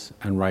mindfulness,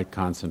 and right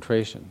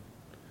concentration.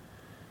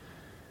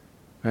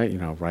 Right?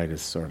 Right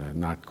is sort of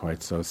not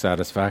quite so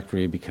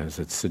satisfactory because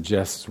it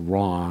suggests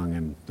wrong,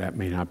 and that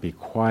may not be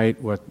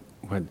quite what.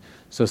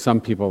 So some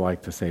people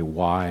like to say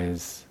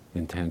wise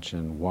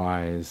intention,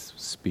 wise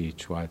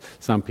speech, wise.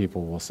 Some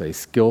people will say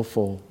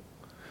skillful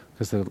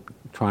because they're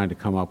trying to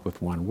come up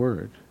with one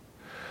word.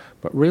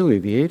 But really,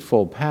 the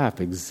Eightfold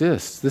Path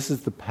exists. This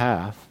is the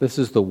path. This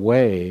is the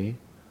way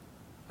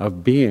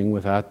of being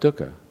without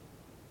dukkha.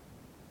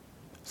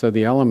 So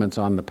the elements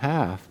on the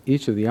path,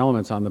 each of the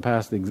elements on the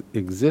path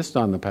exist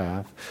on the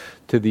path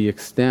to the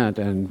extent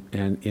and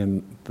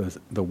in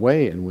the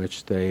way in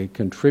which they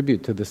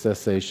contribute to the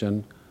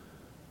cessation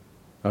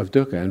of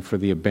dukkha and for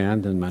the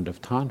abandonment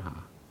of tanha.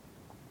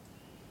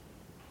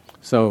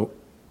 So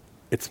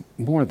it's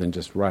more than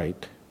just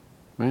right?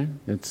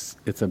 It's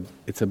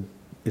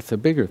a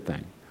bigger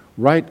thing.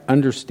 Right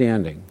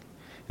understanding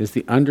is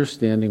the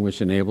understanding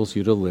which enables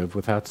you to live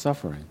without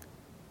suffering.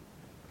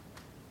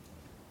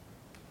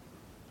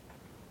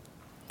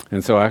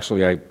 And so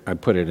actually I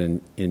put it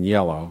in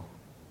yellow.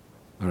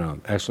 Oh no,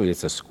 actually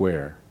it's a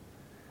square.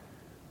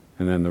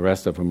 And then the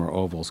rest of them are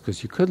ovals,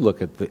 because you could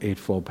look at the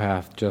Eightfold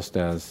Path just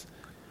as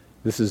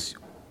this is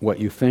what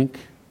you think,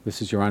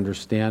 this is your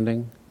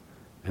understanding,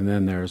 and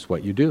then there's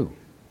what you do.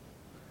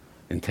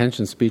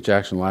 Intention, speech,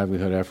 action,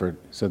 livelihood, effort.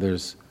 So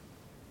there's,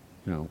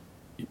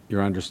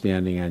 your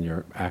understanding and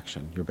your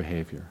action, your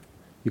behavior.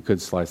 You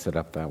could slice it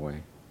up that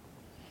way.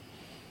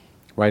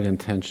 Right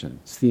intention.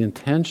 It's the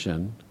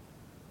intention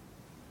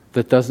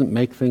that doesn't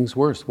make things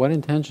worse. What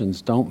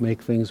intentions don't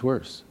make things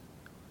worse?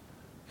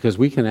 Because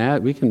we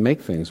can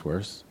make things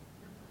worse.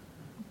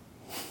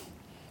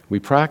 We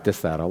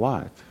practice that a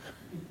lot.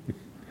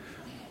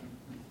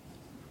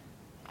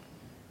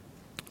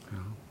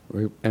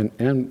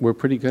 And we're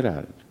pretty good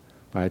at it.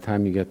 By the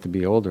time you get to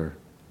be older,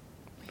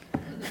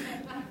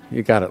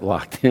 you got it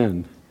locked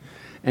in.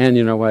 And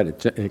you know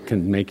what? It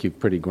can make you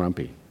pretty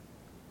grumpy.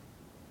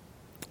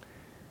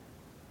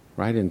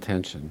 Right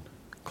intention.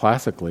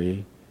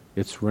 Classically,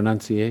 it's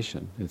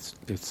renunciation. It's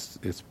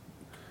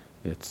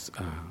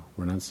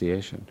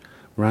renunciation.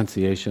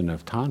 Renunciation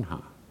of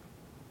tanha.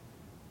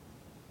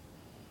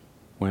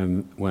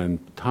 When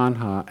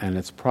tanha and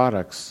its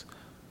products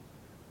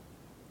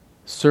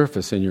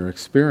surface in your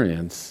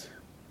experience,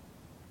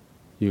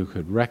 you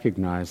could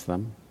recognize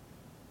them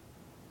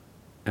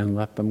and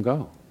let them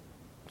go.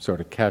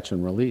 Sort of catch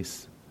and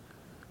release.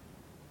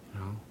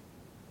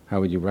 How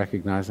would you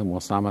recognize them?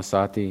 Well,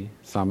 samasati,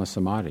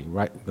 samasamadhi,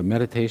 right? The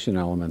meditation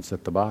elements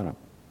at the bottom.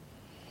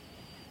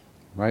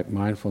 Right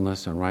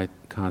mindfulness and right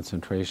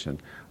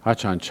concentration.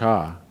 Ajahn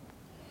Chah,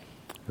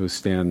 who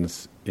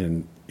stands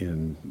in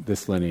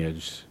this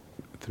lineage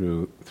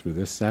through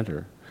this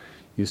center,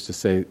 used to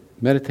say,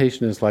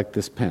 meditation is like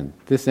this pen.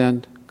 This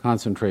end,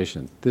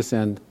 concentration. This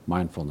end,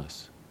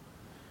 mindfulness.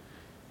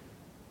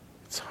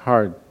 It's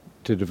hard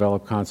to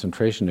develop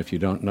concentration if you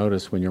don't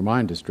notice when your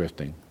mind is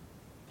drifting.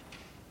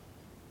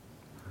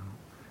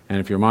 And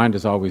if your mind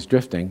is always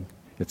drifting,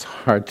 it's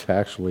hard to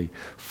actually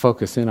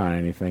focus in on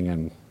anything,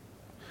 and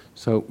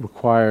so it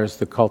requires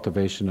the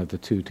cultivation of the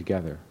two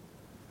together.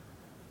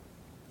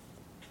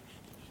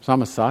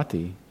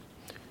 Samasati,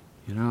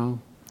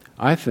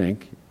 I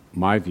think,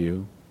 my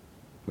view,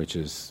 which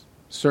is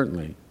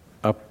certainly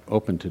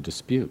open to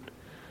dispute,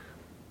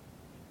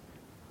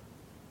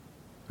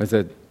 is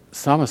that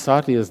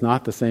samasati is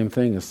not the same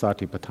thing as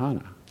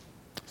satipatthana.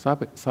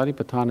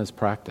 Satipatthana is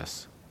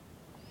practice.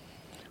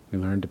 We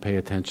learn to pay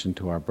attention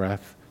to our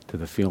breath, to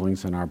the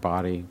feelings in our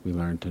body. We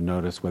learn to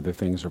notice whether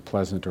things are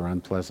pleasant or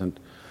unpleasant.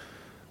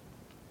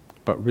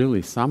 But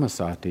really,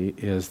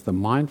 samasati is the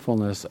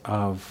mindfulness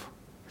of,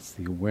 it's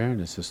the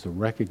awareness, it's the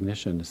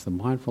recognition, it's the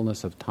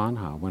mindfulness of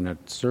tanha when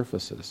it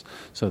surfaces,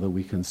 so that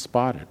we can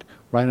spot it.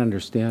 Right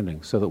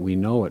understanding, so that we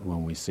know it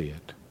when we see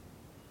it.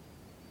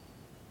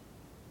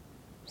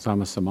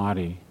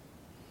 Samasamadhi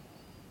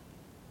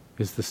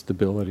is the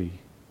stability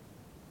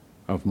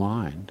of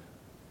mind.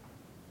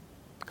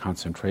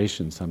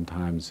 Concentration,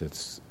 sometimes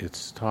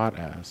it's taught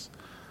as.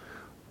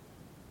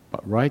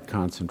 But right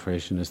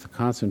concentration is the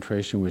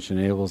concentration which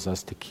enables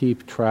us to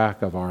keep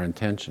track of our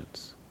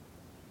intentions.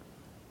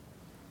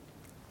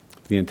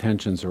 If the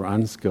intentions are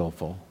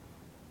unskillful,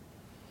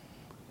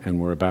 and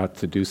we're about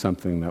to do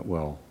something that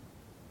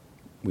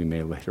we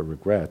may later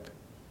regret,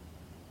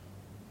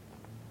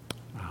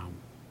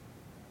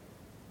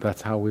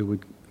 that's how we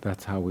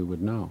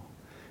would know.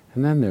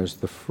 And then there's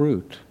the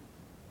fruit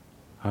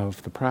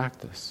of the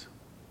practice.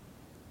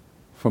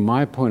 From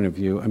my point of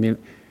view,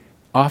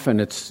 often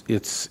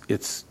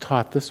it's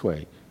taught this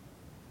way: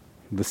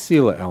 the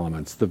sila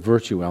elements, the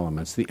virtue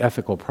elements, the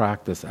ethical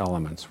practice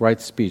elements,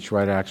 right speech,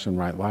 right action,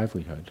 right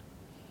livelihood.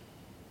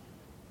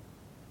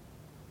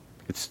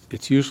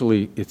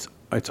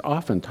 It's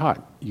often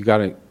taught you got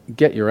to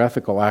get your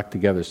ethical act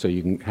together so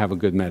you can have a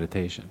good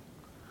meditation.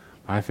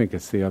 I think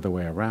it's the other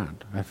way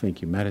around. I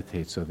think you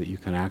meditate so that you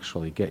can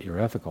actually get your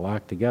ethical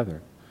act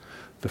together.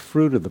 The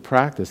fruit of the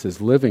practice is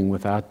living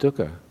without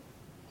dukkha.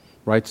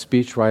 Right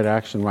speech, right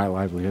action, right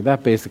livelihood.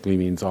 That basically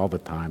means all the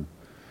time.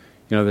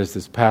 There's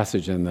this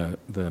passage in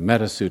the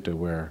Metta Sutta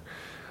where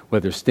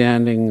whether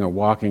standing or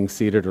walking,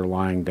 seated or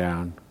lying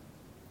down,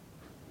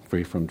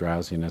 free from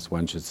drowsiness,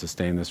 one should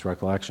sustain this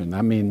recollection.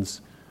 That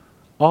means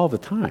all the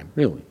time,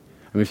 really.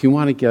 If you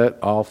want to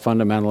get all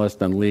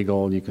fundamentalist and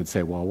legal, you could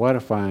say, well, what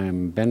if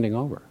I'm bending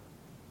over?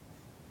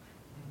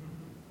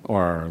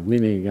 Or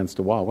leaning against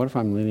a wall. What if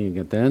I'm leaning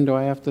against? Then do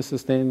I have to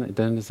sustain it?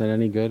 Then is that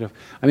any good?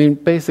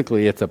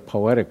 Basically it's a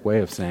poetic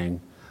way of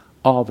saying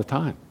all the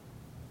time.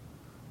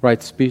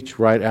 Right speech,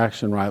 right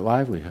action, right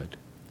livelihood.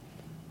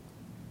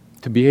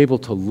 To be able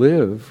to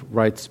live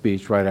right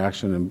speech, right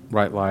action, and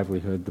right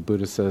livelihood, the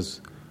Buddha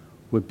says,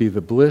 would be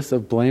the bliss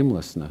of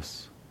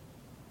blamelessness.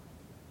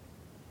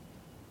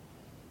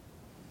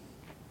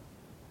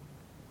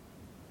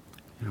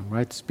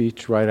 Right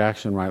speech, right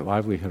action, right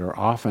livelihood are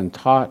often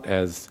taught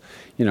as,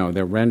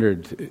 they're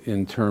rendered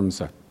in terms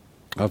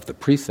of the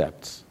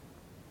precepts.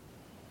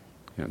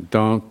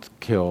 Don't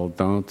kill,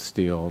 don't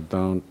steal,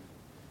 don't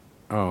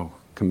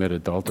commit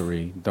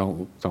adultery,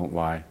 don't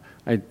lie.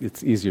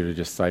 It's easier to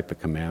just cite the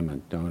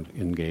commandment, don't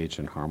engage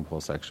in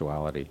harmful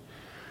sexuality.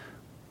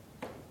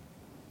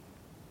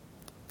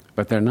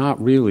 But they're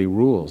not really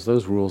rules.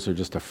 Those rules are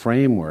just a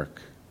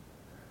framework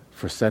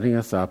for setting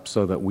us up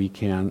so that we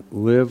can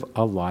live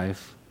a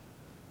life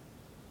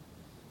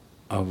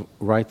of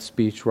right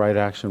speech, right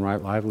action,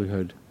 right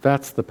livelihood.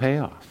 That's the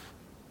payoff.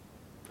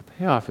 The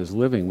payoff is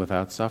living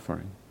without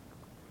suffering.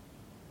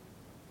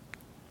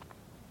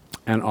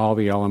 And all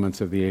the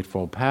elements of the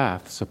Eightfold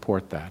Path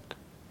support that.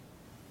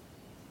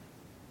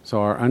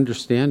 So our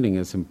understanding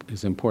is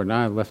important.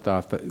 I left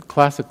off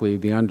classically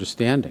the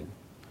understanding.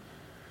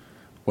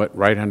 What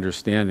right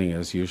understanding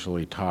is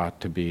usually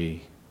taught to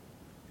be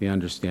the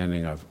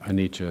understanding of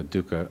anicca,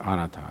 dukkha,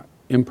 anatta,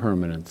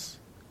 impermanence,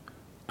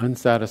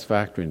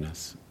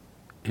 unsatisfactoriness,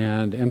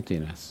 and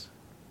emptiness.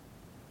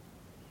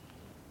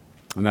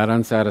 And that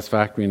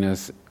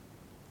unsatisfactoriness,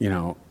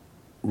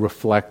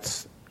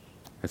 reflects,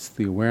 it's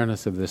the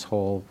awareness of this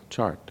whole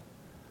chart.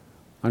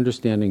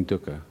 Understanding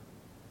dukkha.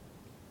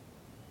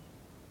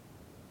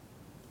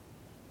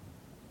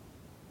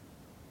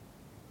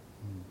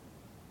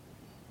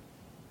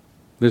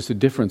 There's a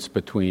difference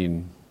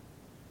between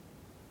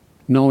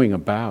knowing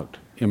about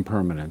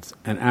impermanence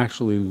and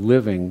actually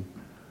living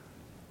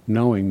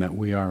knowing that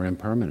we are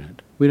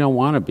impermanent. We don't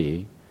want to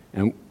be.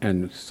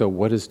 And so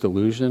what is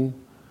delusion?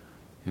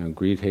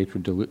 Greed,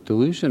 hatred,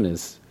 delusion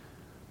is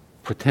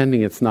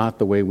pretending it's not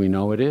the way we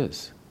know it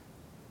is.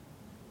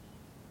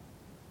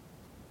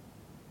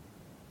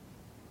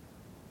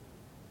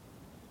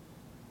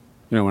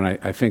 When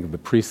I think of the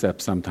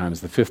precept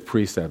sometimes, the fifth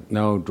precept,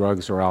 no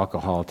drugs or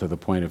alcohol to the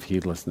point of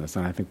heedlessness.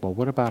 And I think, well,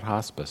 what about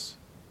hospice?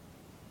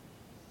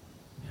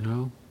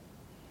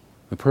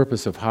 The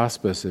purpose of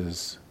hospice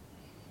is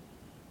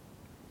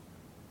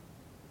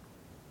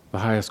the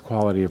highest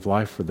quality of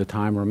life for the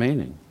time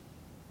remaining.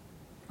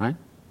 Right?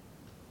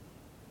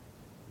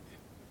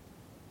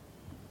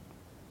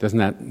 Doesn't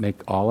that make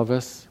put all of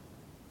us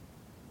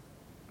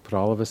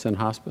in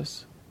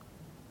hospice?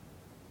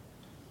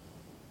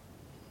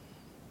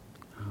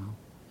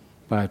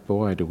 But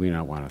boy, do we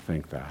not want to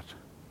think that.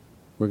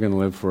 We're going to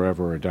live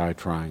forever or die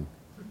trying.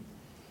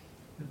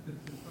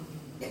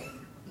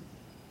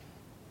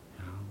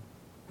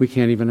 We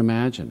can't even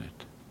imagine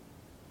it.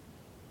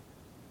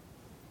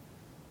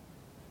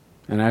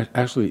 And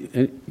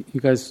actually, you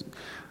guys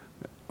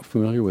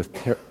familiar with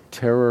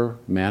terror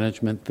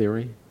management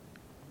theory?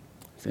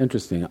 It's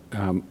interesting.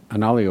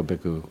 Analio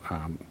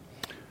Bhikkhu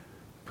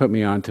put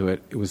me onto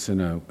it. It was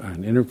in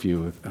an interview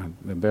with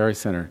the Barry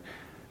Center.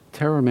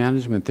 Terror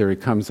management theory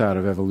comes out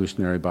of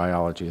evolutionary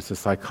biology. It's a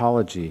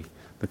psychology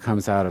that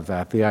comes out of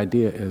that. The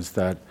idea is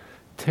that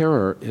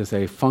terror is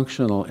a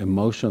functional,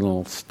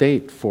 emotional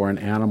state for an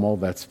animal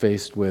that's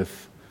faced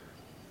with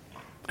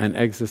an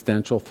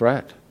existential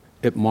threat.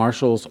 It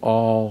marshals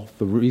all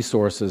the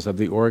resources of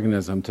the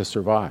organism to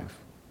survive.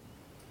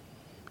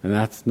 And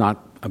that's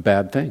not a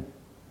bad thing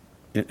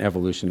in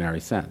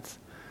evolutionary sense.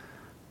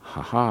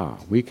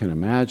 We can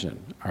imagine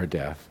our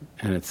death,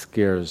 and it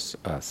scares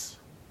us.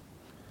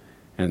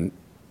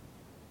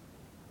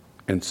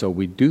 And so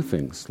we do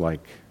things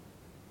like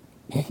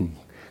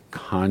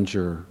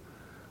conjure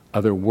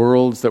other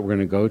worlds that we're going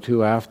to go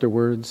to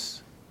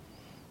afterwards,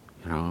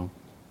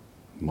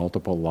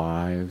 multiple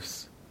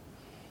lives.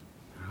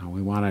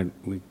 We want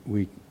to.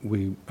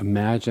 We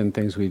imagine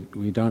things we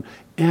don't,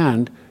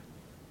 and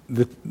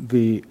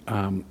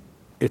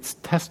it's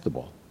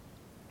testable.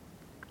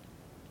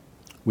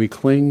 We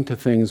cling to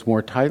things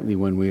more tightly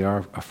when we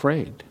are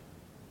afraid.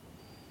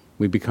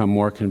 We become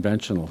more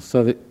conventional.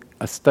 So that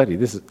a study.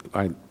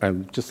 I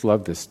just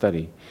love this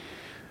study.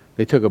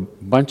 They took a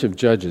bunch of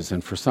judges,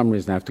 and for some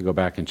reason I have to go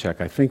back and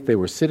check. I think they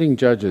were sitting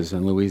judges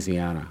in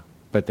Louisiana,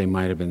 but they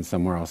might have been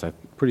somewhere else. I'm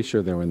pretty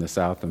sure they were in the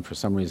South, and for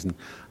some reason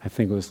I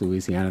think it was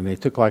Louisiana. And they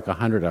took like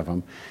 100 of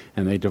them,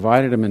 and they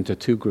divided them into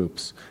two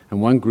groups.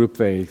 And one group,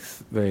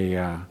 both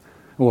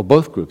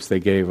groups, they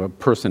gave a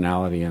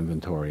personality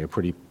inventory, a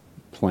pretty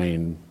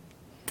plain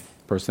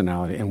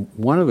personality. And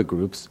one of the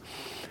groups,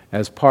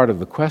 as part of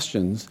the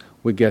questions,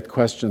 would get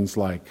questions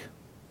like,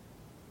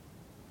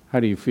 how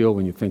do you feel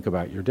when you think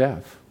about your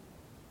death?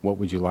 What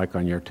would you like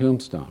on your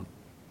tombstone?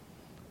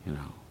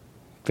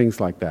 Things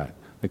like that.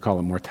 They call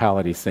it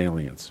mortality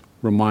salience,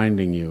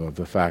 reminding you of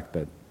the fact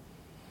that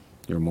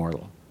you're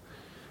mortal.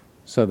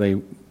 So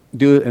they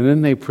do it, and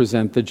then they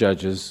present the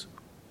judges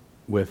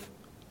with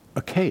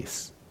a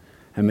case.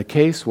 And the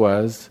case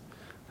was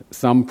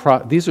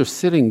these are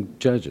sitting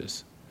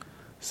judges,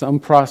 some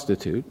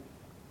prostitute,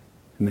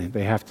 and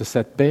they have to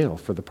set bail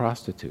for the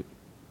prostitute.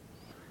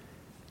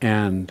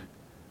 And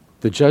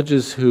the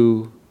judges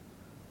who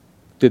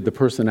did the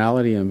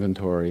personality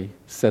inventory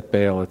set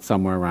bail at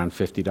somewhere around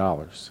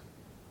 $50.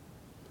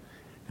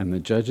 And the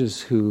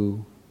judges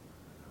who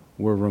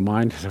were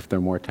reminded of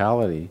their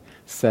mortality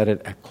set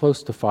it at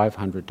close to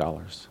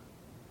 $500.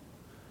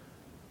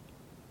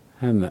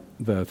 And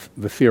the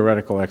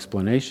theoretical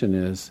explanation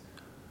is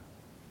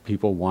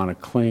people want to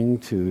cling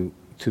to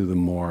the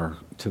more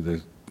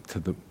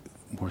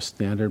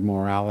standard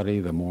morality.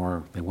 The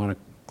more they want to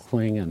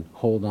cling and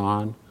hold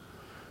on,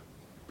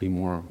 be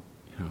more,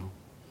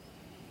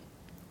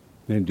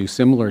 They do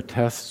similar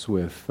tests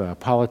with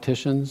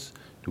politicians.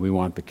 Do we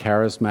want the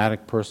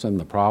charismatic person,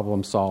 the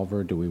problem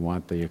solver? Do we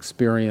want the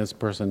experienced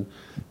person?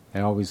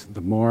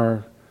 The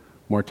more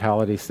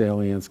mortality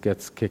salience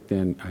gets kicked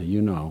in,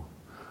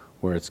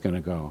 where it's going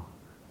to go,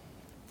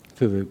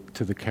 to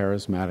the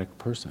charismatic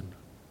person.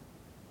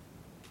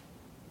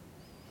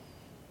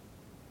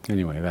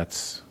 Anyway,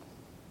 that's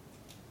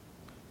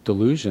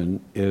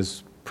delusion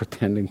is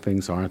pretending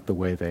things aren't the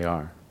way they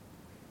are.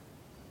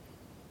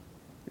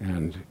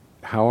 And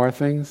how are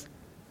things?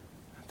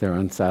 They're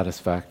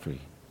unsatisfactory.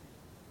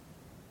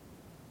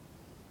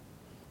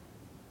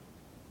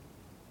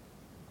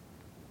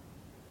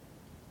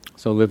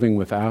 So living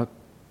without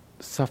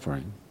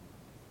suffering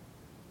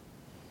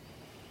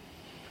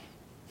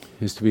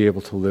is to be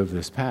able to live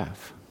this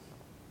path.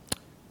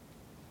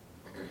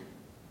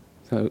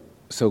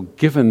 So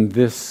given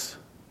this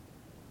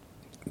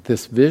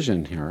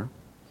vision here,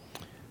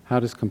 how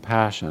does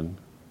compassion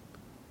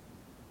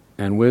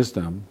and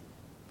wisdom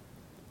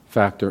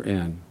factor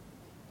in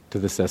to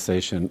the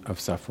cessation of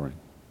suffering?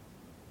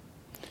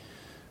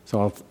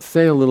 So I'll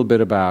say a little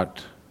bit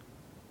about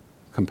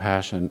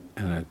compassion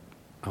and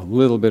a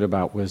little bit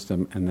about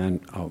wisdom, and then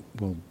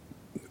we'll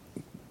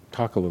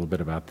talk a little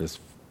bit about this,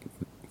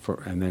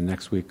 and then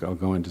next week I'll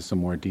go into some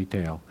more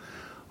detail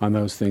on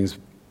those things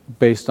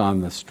based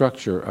on the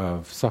structure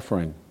of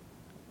suffering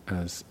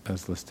as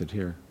listed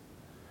here.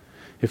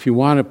 If you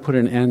want to put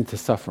an end to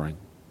suffering,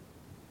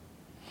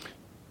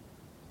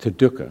 to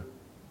dukkha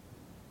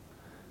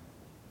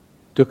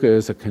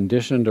is a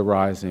conditioned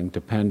arising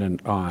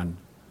dependent on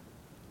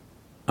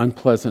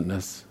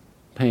unpleasantness,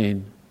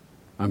 pain,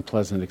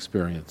 unpleasant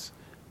experience,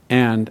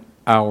 and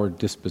our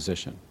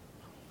disposition.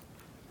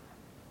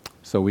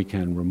 So we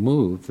can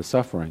remove the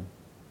suffering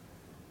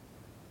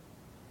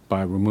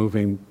by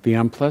removing the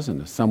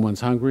unpleasantness.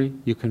 Someone's hungry,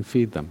 you can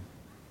feed them.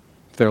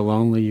 If they're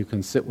lonely, you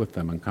can sit with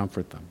them and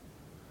comfort them.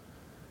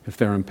 If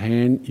they're in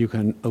pain, you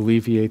can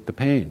alleviate the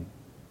pain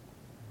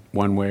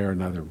one way or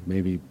another,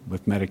 maybe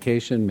with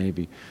medication,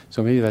 maybe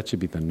that should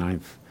be the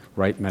 9th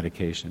right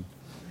medication.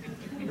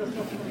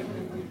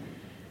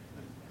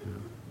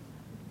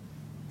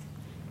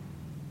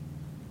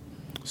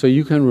 So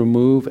you can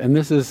remove, and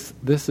this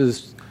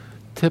is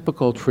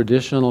typical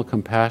traditional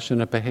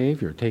compassionate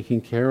behavior,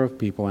 taking care of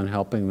people and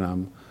helping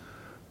them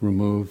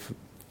remove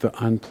the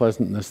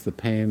unpleasantness, the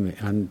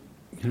pain,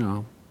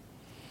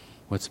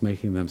 what's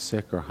making them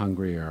sick or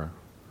hungry or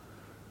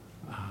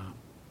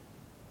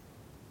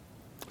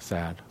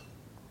sad.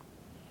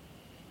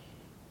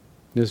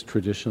 This is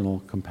traditional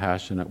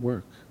compassionate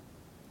work.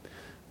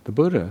 The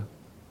Buddha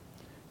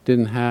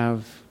didn't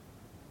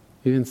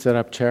set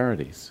up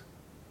charities.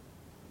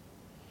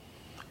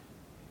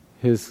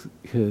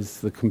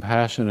 The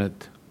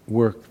compassionate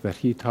work that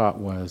he taught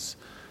was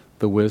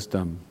the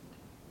wisdom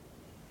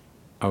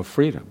of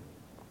freedom.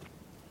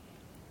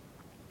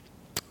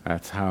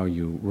 That's how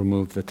you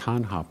remove the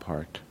tanha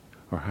part,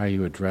 or how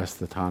you address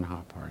the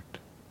tanha part.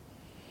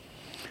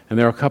 And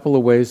there are a couple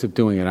of ways of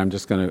doing it. I'm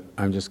just going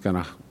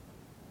to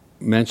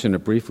mention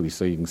it briefly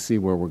so you can see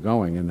where we're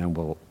going, and then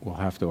we'll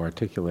have to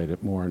articulate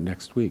it more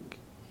next week.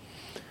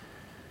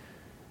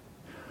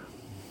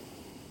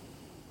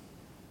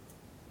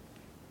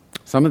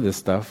 Some of this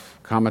stuff,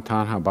 kama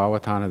tanha,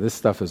 bhava tanha, this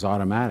stuff is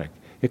automatic.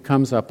 It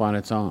comes up on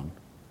its own.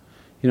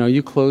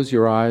 You close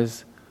your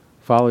eyes,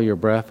 follow your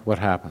breath, what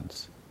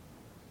happens?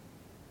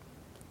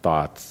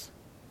 Thoughts.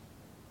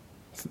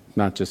 It's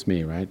not just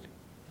me, right?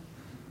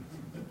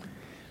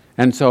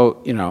 And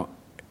so,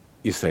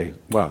 you say,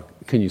 well,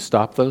 can you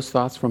stop those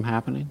thoughts from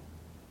happening?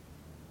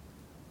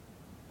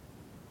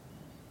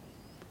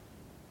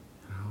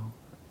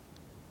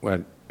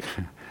 Well,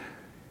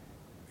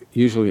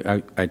 usually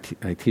I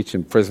teach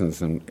in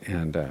prisons,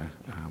 and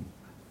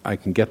I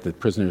can get the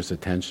prisoner's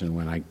attention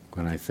when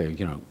I say,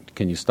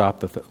 can you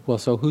stop the well,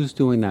 so who's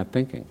doing that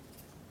thinking?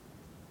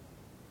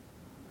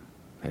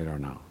 They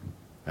don't know.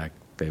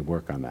 They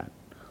work on that.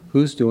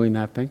 Who's doing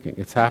that thinking?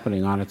 It's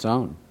happening on its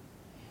own.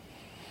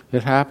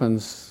 It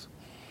happens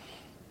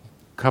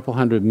a couple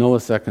hundred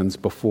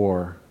milliseconds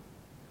before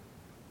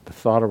the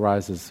thought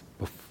arises,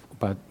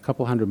 about a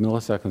couple hundred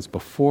milliseconds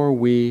before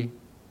we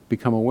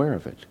become aware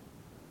of it.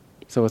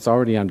 So it's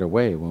already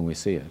underway when we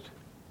see it.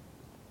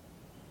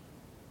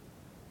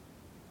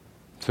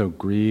 So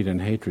greed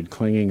and hatred,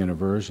 clinging and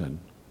aversion,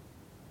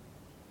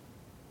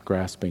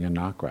 grasping and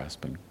not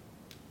grasping,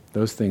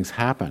 those things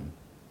happen.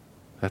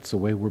 That's the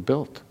way we're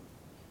built.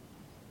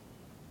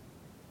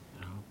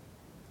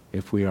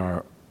 If we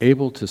are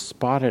able to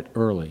spot it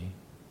early,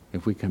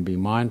 if we can be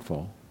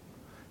mindful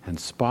and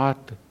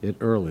spot it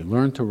early,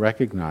 learn to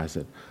recognize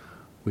it,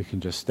 we can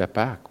just step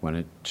back when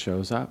it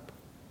shows up.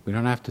 We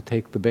don't have to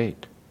take the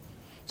bait.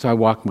 So I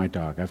walk my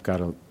dog. I've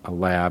got a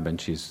lab, and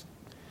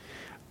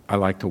I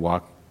like to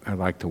walk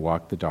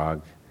the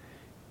dog.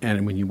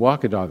 And when you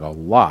walk a dog a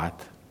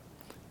lot,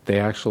 they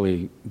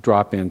actually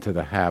drop into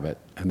the habit,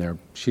 and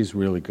she's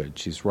really good.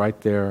 She's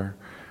right there,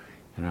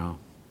 and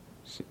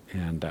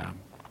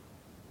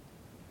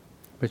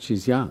but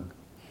she's young.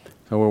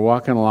 So we're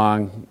walking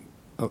along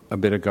a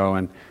bit ago,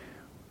 and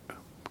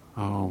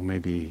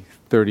maybe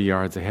 30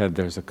 yards ahead,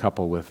 there's a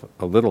couple with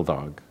a little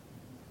dog.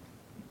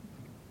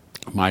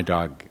 My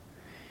dog,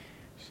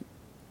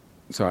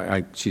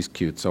 she's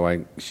cute,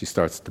 so she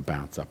starts to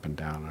bounce up and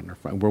down on her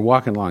front. We're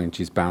walking along, and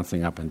she's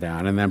bouncing up and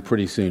down, and then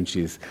pretty soon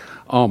she's,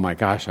 oh my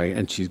gosh,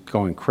 and she's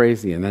going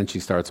crazy, and then she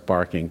starts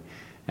barking.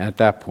 And at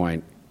that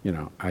point,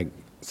 I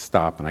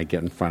stop and I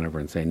get in front of her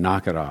and say,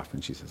 knock it off,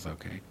 and she says,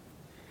 okay.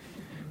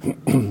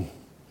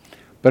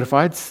 But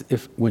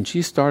if when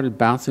she started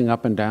bouncing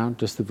up and down,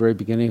 just the very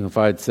beginning, if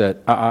I'd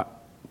said,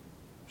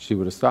 she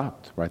would have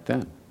stopped right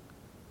then.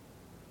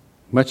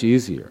 Much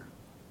easier.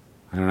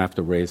 I don't have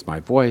to raise my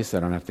voice.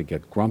 I don't have to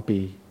get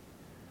grumpy.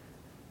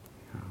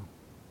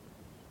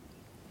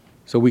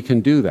 So we can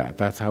do that.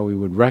 That's how we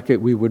would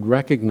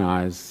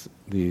recognize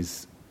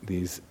these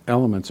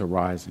elements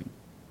arising.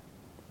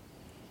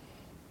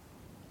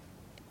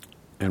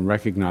 And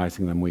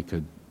recognizing them, we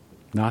could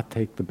not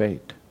take the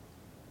bait.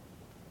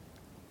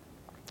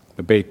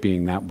 The bait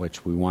being that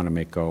which we want to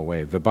make go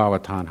away. Vibhava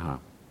tanha,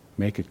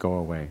 make it go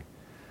away.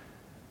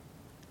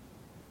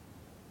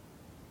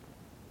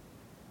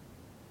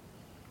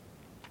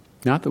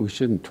 Not that we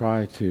shouldn't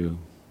try to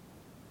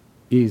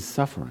ease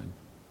suffering,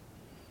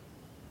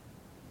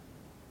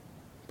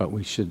 but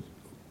we should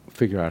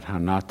figure out how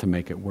not to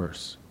make it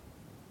worse,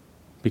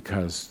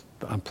 because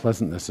the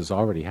unpleasantness has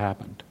already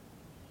happened.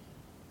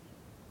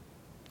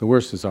 The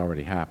worst has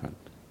already happened.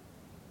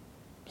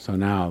 So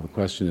now the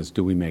question is,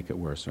 do we make it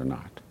worse or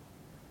not?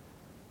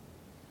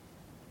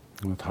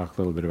 And we'll talk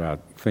a little bit about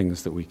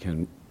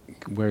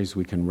ways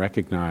we can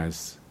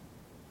recognize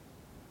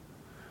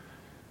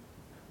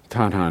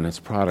tanha and its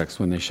products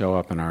when they show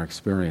up in our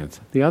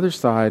experience. The other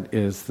side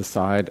is the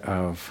side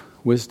of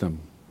wisdom,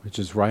 which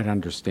is right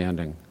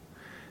understanding.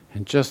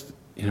 And just,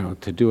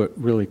 to do it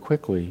really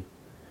quickly,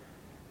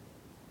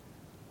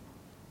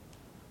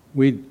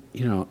 right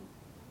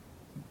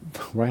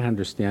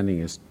understanding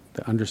is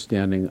the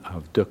understanding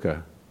of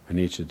dukkha,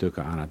 anicca,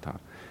 dukkha, anatta,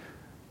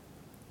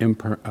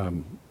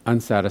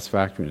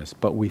 unsatisfactoriness.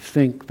 But we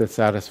think that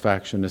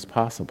satisfaction is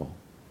possible.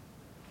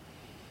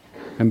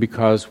 And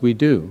because we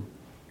do,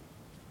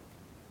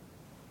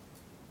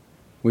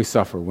 we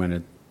suffer when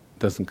it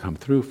doesn't come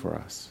through for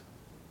us.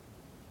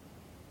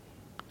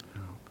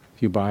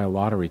 If you buy a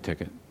lottery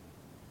ticket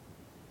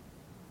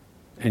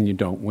and you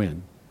don't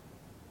win,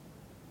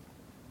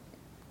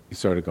 you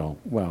sort of go,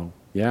 well,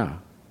 yeah.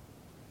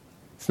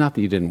 It's not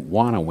that you didn't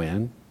want to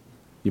win.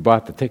 You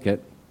bought the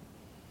ticket.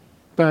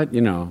 But,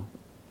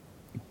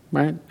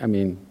 right? I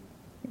mean,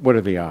 what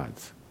are the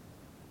odds?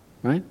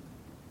 Right?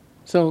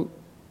 So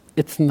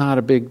it's not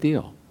a big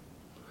deal.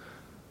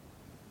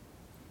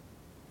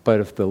 But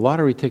if the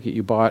lottery ticket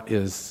you bought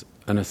is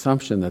an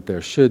assumption that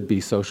there should be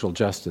social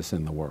justice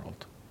in the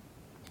world,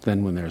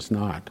 then when there's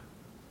not,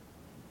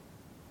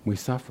 we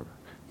suffer.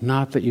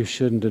 Not that you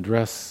shouldn't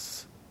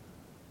address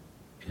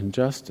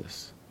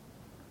injustice.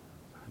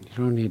 You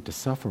don't need to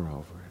suffer over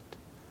it.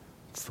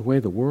 It's the way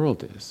the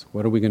world is.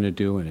 What are we going to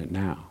do in it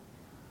now?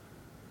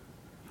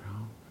 You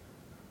know?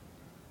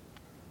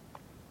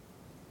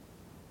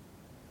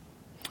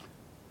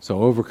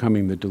 So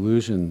overcoming the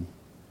delusion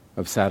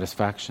of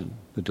satisfaction,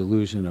 the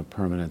delusion of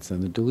permanence,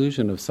 and the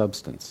delusion of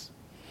substance.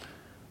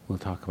 We'll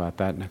talk about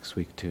that next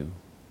week too.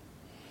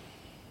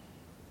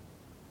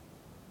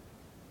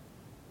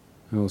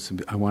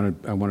 I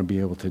want to be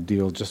able to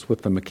deal just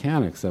with the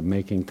mechanics of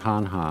making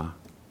tanha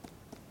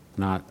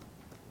not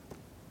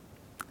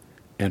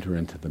enter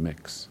into the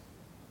mix.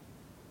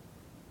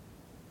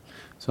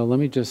 So let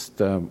me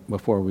just,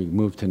 before we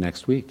move to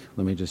next week,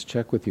 let me just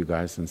check with you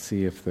guys and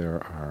see if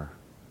there are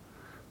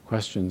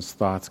questions,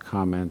 thoughts,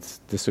 comments,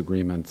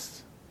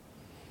 disagreements,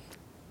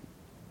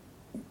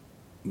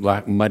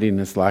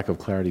 muddiness, lack of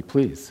clarity,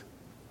 please.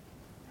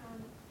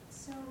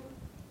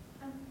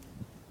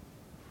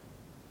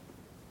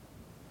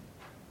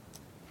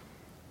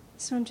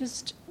 So I'm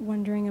just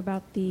wondering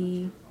about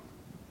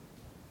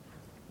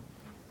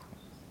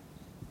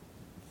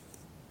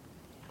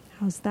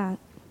how's that?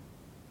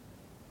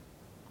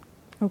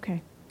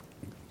 Okay.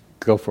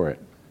 Go for it.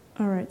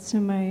 All right, so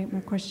my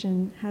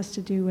question has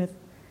to do with,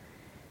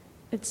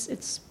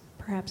 it's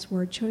perhaps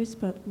word choice,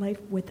 but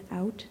life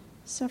without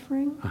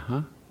suffering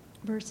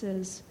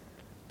versus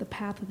the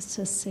path of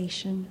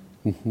cessation.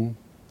 Mm-hmm.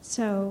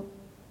 So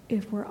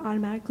if we're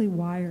automatically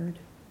wired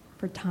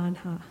for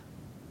tanha,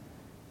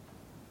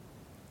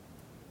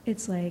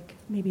 it's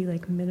maybe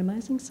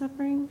minimizing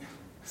suffering.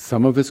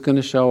 Some of it's going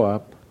to show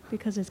up.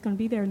 Because it's going to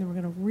be there, and then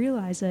we're going to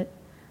realize it,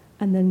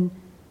 and then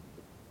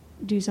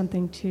do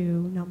something to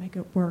not make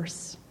it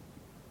worse.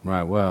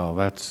 Right. Well,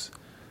 that's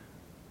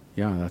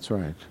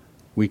right.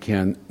 We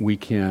can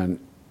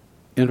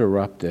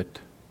interrupt it,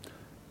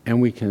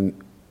 and we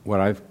can, what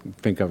I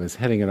think of as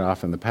heading it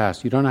off in the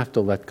past. You don't have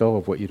to let go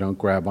of what you don't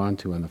grab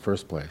onto in the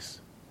first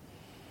place.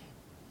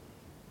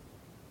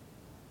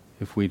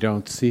 If we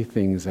don't see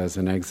things as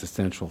an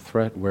existential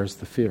threat, where's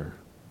the fear?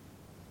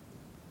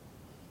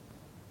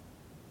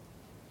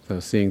 So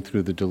seeing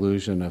through the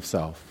delusion of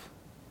self.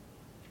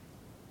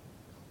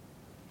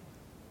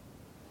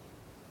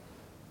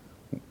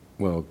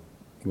 We'll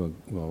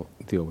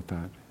deal with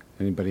that.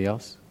 Anybody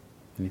else?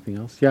 Anything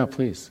else? Yeah,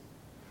 please.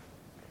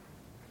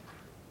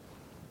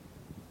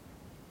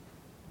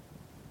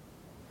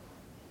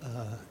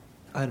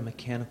 I had a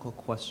mechanical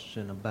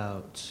question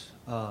about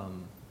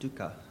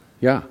dukkha.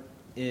 Yeah.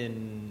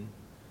 In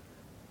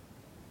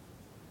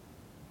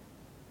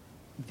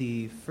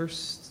the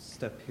first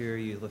step here,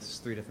 you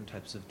list 3 different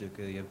types of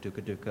dukkha. You have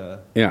dukkha,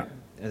 Yeah.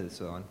 and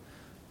so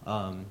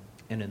on.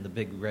 And in the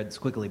big red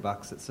squiggly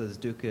box, it says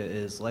dukkha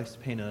is life's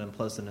pain and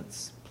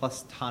unpleasantness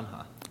plus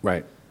tanha.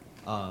 Right.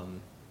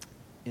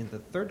 In the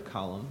third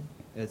column,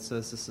 it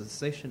says the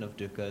cessation of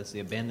dukkha is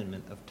the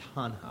abandonment of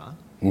tanha.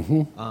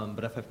 Mm-hmm.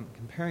 But if I'm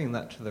comparing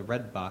that to the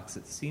red box,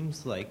 it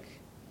seems like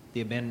the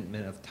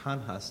abandonment of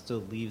tanha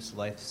still leaves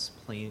life's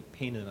pain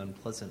and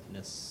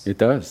unpleasantness. It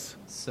does.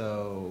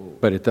 So,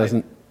 but it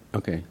doesn't.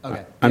 Okay.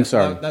 Okay. I'm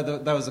sorry.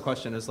 That was the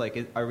question. Is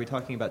are we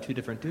talking about 2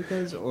 different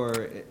dukkhas,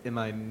 or am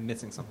I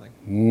missing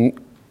something?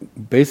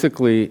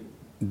 Basically,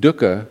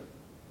 dukkha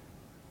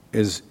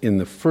is in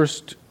the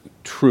first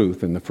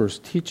truth, in the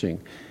first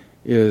teaching,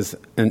 is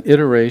an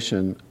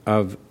iteration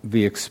of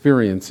the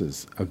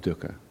experiences of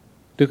dukkha.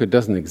 Dukkha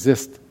doesn't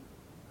exist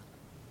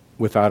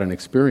without an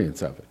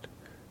experience of it.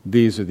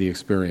 These are the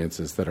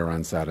experiences that are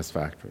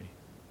unsatisfactory.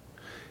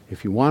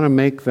 If you want to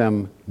make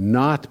them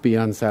not be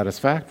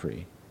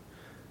unsatisfactory,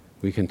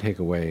 we can take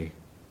away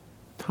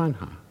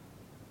tanha.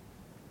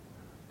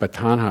 But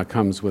tanha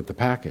comes with the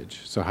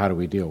package, so how do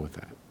we deal with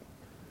that?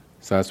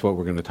 So that's what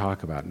we're going to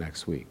talk about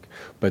next week.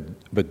 But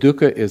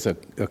dukkha is a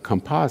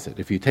composite.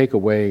 If you take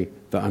away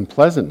the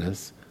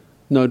unpleasantness,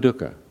 no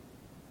dukkha.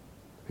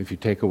 If you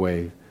take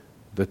away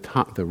the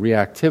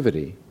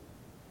reactivity,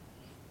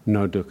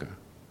 no dukkha.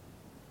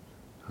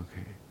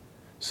 Okay.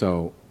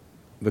 So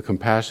the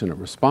compassionate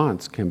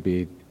response can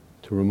be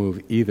to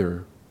remove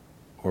either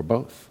or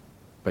both.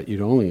 But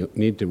you'd only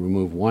need to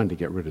remove one to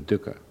get rid of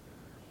dukkha.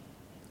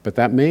 But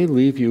that may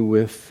leave you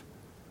with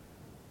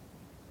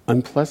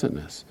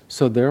unpleasantness.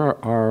 So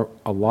there are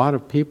a lot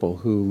of people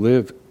who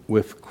live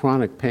with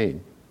chronic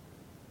pain.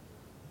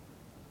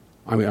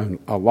 I mean,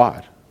 a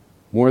lot.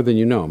 More than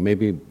you know.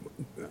 Maybe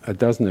a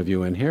dozen of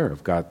you in here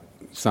have got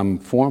some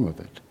form of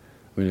it.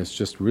 I mean, it's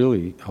just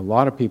really, a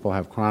lot of people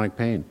have chronic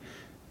pain.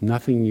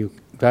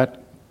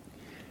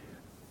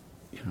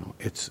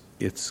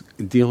 It's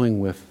dealing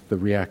with the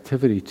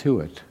reactivity to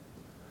it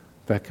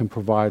that can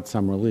provide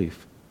some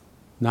relief,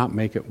 not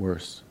make it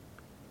worse.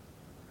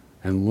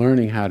 And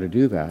learning how to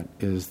do that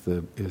is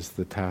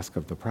the task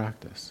of the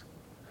practice.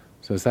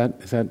 So is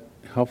that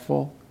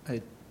helpful?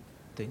 I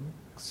think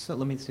so.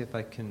 Let me see if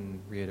I can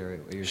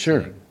reiterate what you're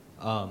Sure.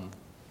 saying.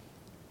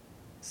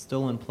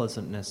 Still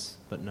unpleasantness,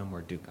 but no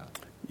more dukkha.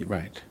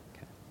 Right.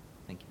 Okay.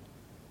 Thank you.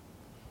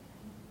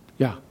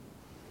 Yeah.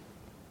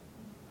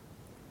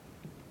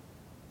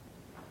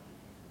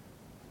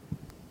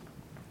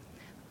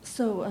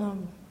 So,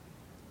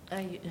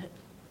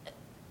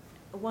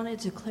 I wanted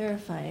to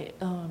clarify,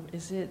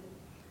 is it,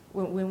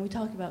 when we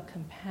talk about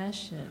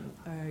compassion,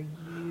 are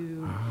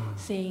you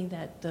saying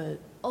that the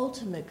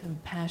ultimate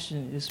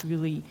compassion is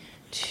really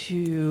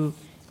to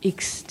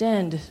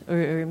extend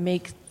or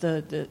make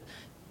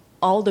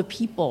all the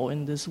people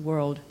in this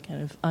world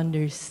kind of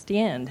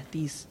understand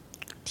these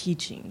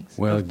teachings?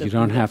 Well, you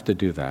don't have to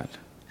do that,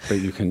 but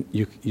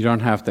you don't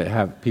have to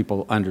have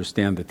people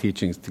understand the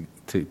teachings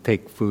to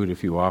take food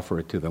if you offer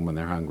it to them when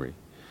they're hungry.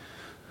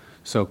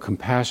 So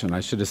compassion, I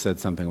should have said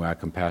something about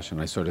compassion.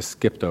 I sort of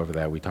skipped over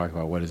that. We talked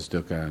about what is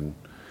dukkha. And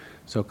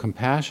so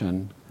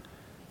compassion,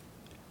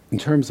 in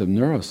terms of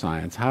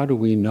neuroscience, how do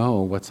we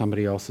know what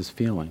somebody else is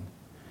feeling?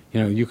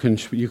 You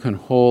can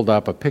hold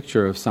up a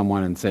picture of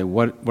someone and say,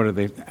 what are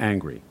they?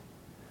 Angry,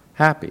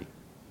 happy,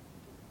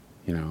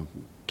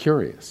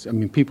 curious. I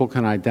mean, people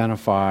can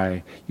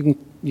identify.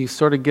 You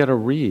sort of get a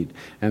read,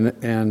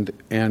 and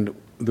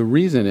the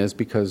reason is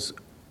because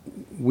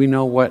we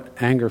know what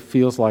anger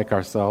feels like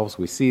ourselves.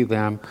 We see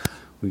them.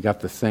 We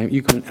got the same.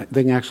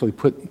 They can actually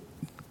put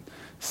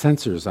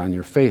sensors on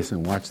your face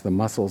and watch the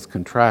muscles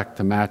contract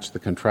to match the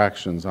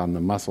contractions on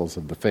the muscles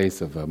of the face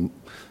of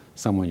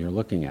someone you're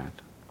looking at.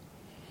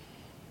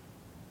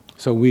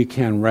 So we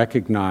can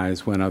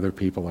recognize when other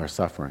people are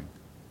suffering.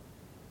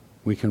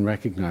 We can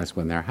recognize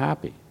when they're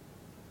happy.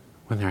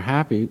 When they're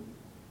happy,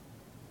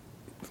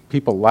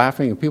 people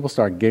laughing and people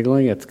start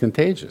giggling, it's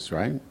contagious,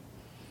 right?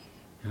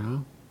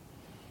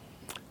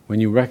 When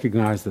you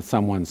recognize that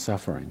someone's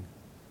suffering,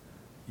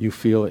 you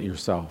feel it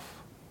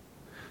yourself.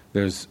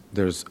 There's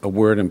a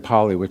word in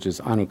Pali which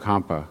is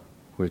anukampa,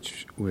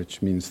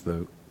 which means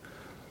the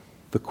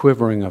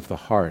quivering of the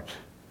heart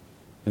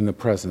in the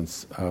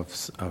presence of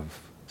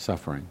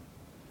suffering.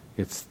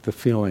 It's the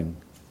feeling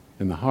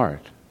in the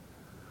heart,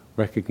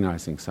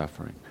 recognizing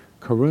suffering.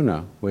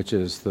 Karuna, which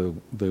is the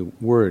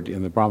word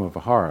in the Brahma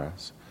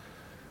Viharas,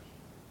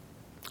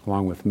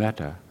 along with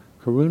metta,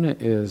 karuna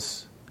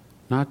is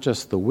not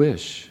just the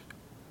wish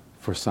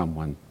for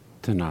someone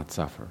to not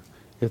suffer.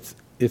 It's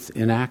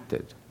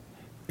enacted,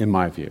 in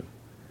my view.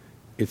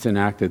 It's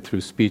enacted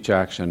through speech,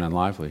 action, and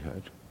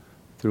livelihood,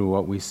 through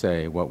what we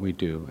say, what we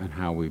do, and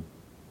how we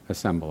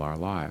assemble our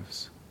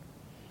lives.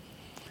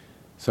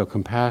 So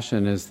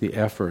compassion is the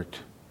effort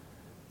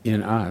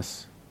in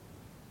us,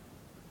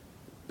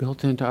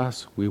 built into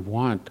us. We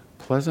want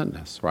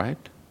pleasantness,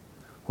 right?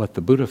 What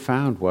the Buddha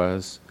found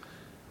was,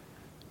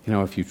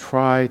 if you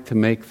try to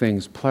make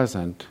things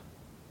pleasant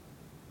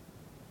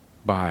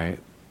by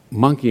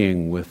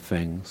monkeying with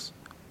things,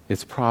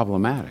 it's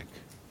problematic.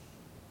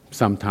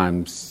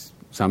 Sometimes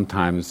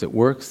it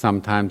works,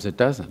 sometimes it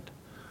doesn't.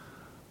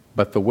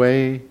 But the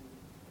way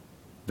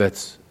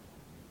that's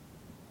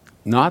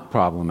not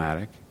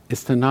problematic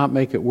is to not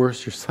make it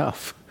worse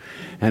yourself.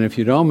 And if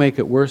you don't make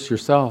it worse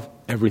yourself,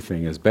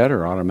 everything is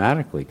better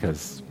automatically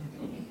because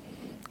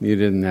you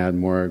didn't add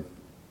more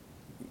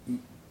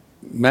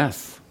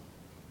mess.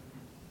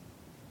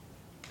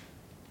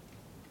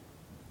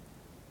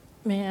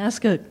 May I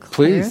ask a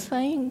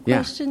clarifying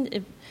question? Yeah.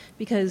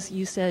 Because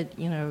you said,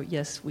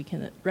 yes, we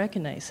can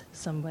recognize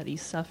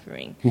somebody's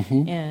suffering.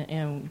 Mm-hmm.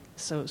 And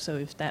so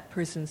if that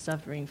person's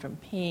suffering from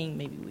pain,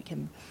 maybe we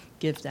can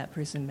give that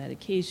person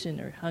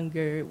medication, or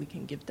hunger, we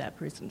can give that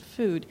person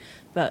food.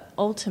 But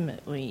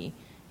ultimately,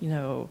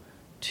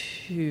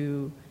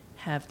 to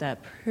have that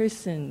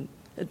person,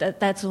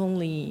 that's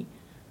only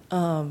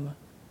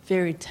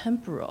very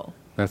temporal.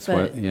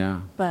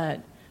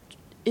 But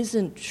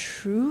isn't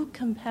true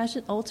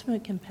compassion,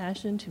 ultimate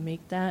compassion, to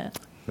make that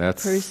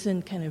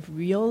person kind of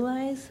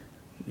realize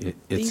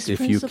these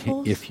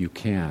principles? If you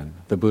can.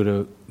 The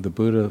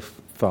Buddha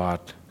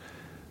thought,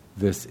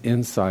 this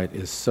insight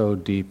is so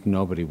deep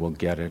nobody will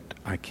get it.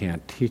 I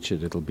can't teach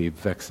it. It'll be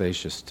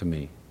vexatious to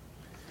me.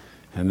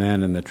 And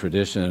then in the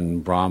tradition,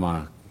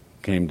 Brahma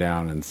came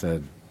down and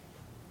said,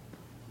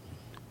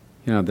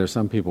 there's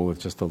some people with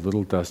just a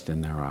little dust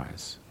in their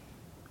eyes,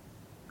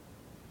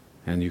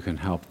 and you can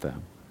help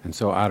them. And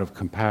so out of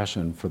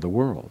compassion for the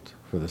world,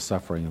 for the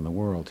suffering in the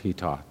world, he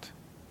taught.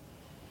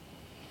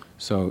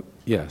 So,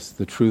 yes,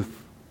 the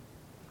truth,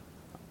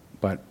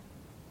 but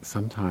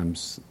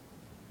sometimes,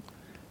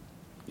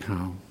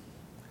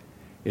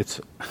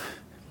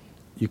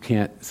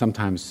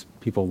 sometimes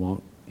people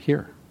won't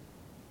hear.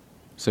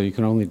 So you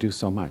can only do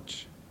so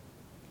much.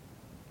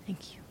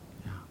 Thank you.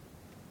 Yeah.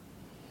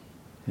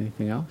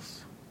 Anything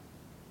else?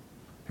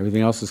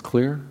 Everything else is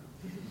clear?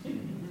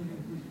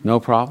 No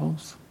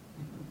problems?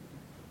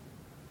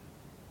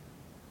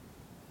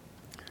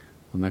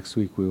 Well, next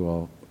week we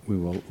will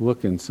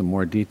look in some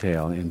more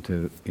detail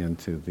into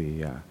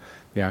the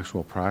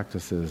actual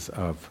practices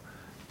of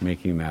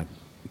making that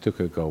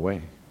dukkha go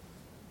away.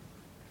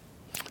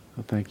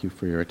 Well, thank you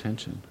for your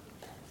attention.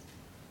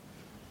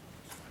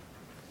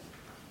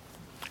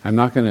 I'm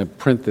not going to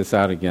print this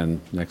out again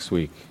next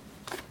week.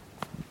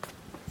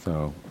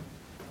 So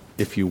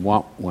if you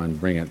want one,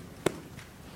 bring it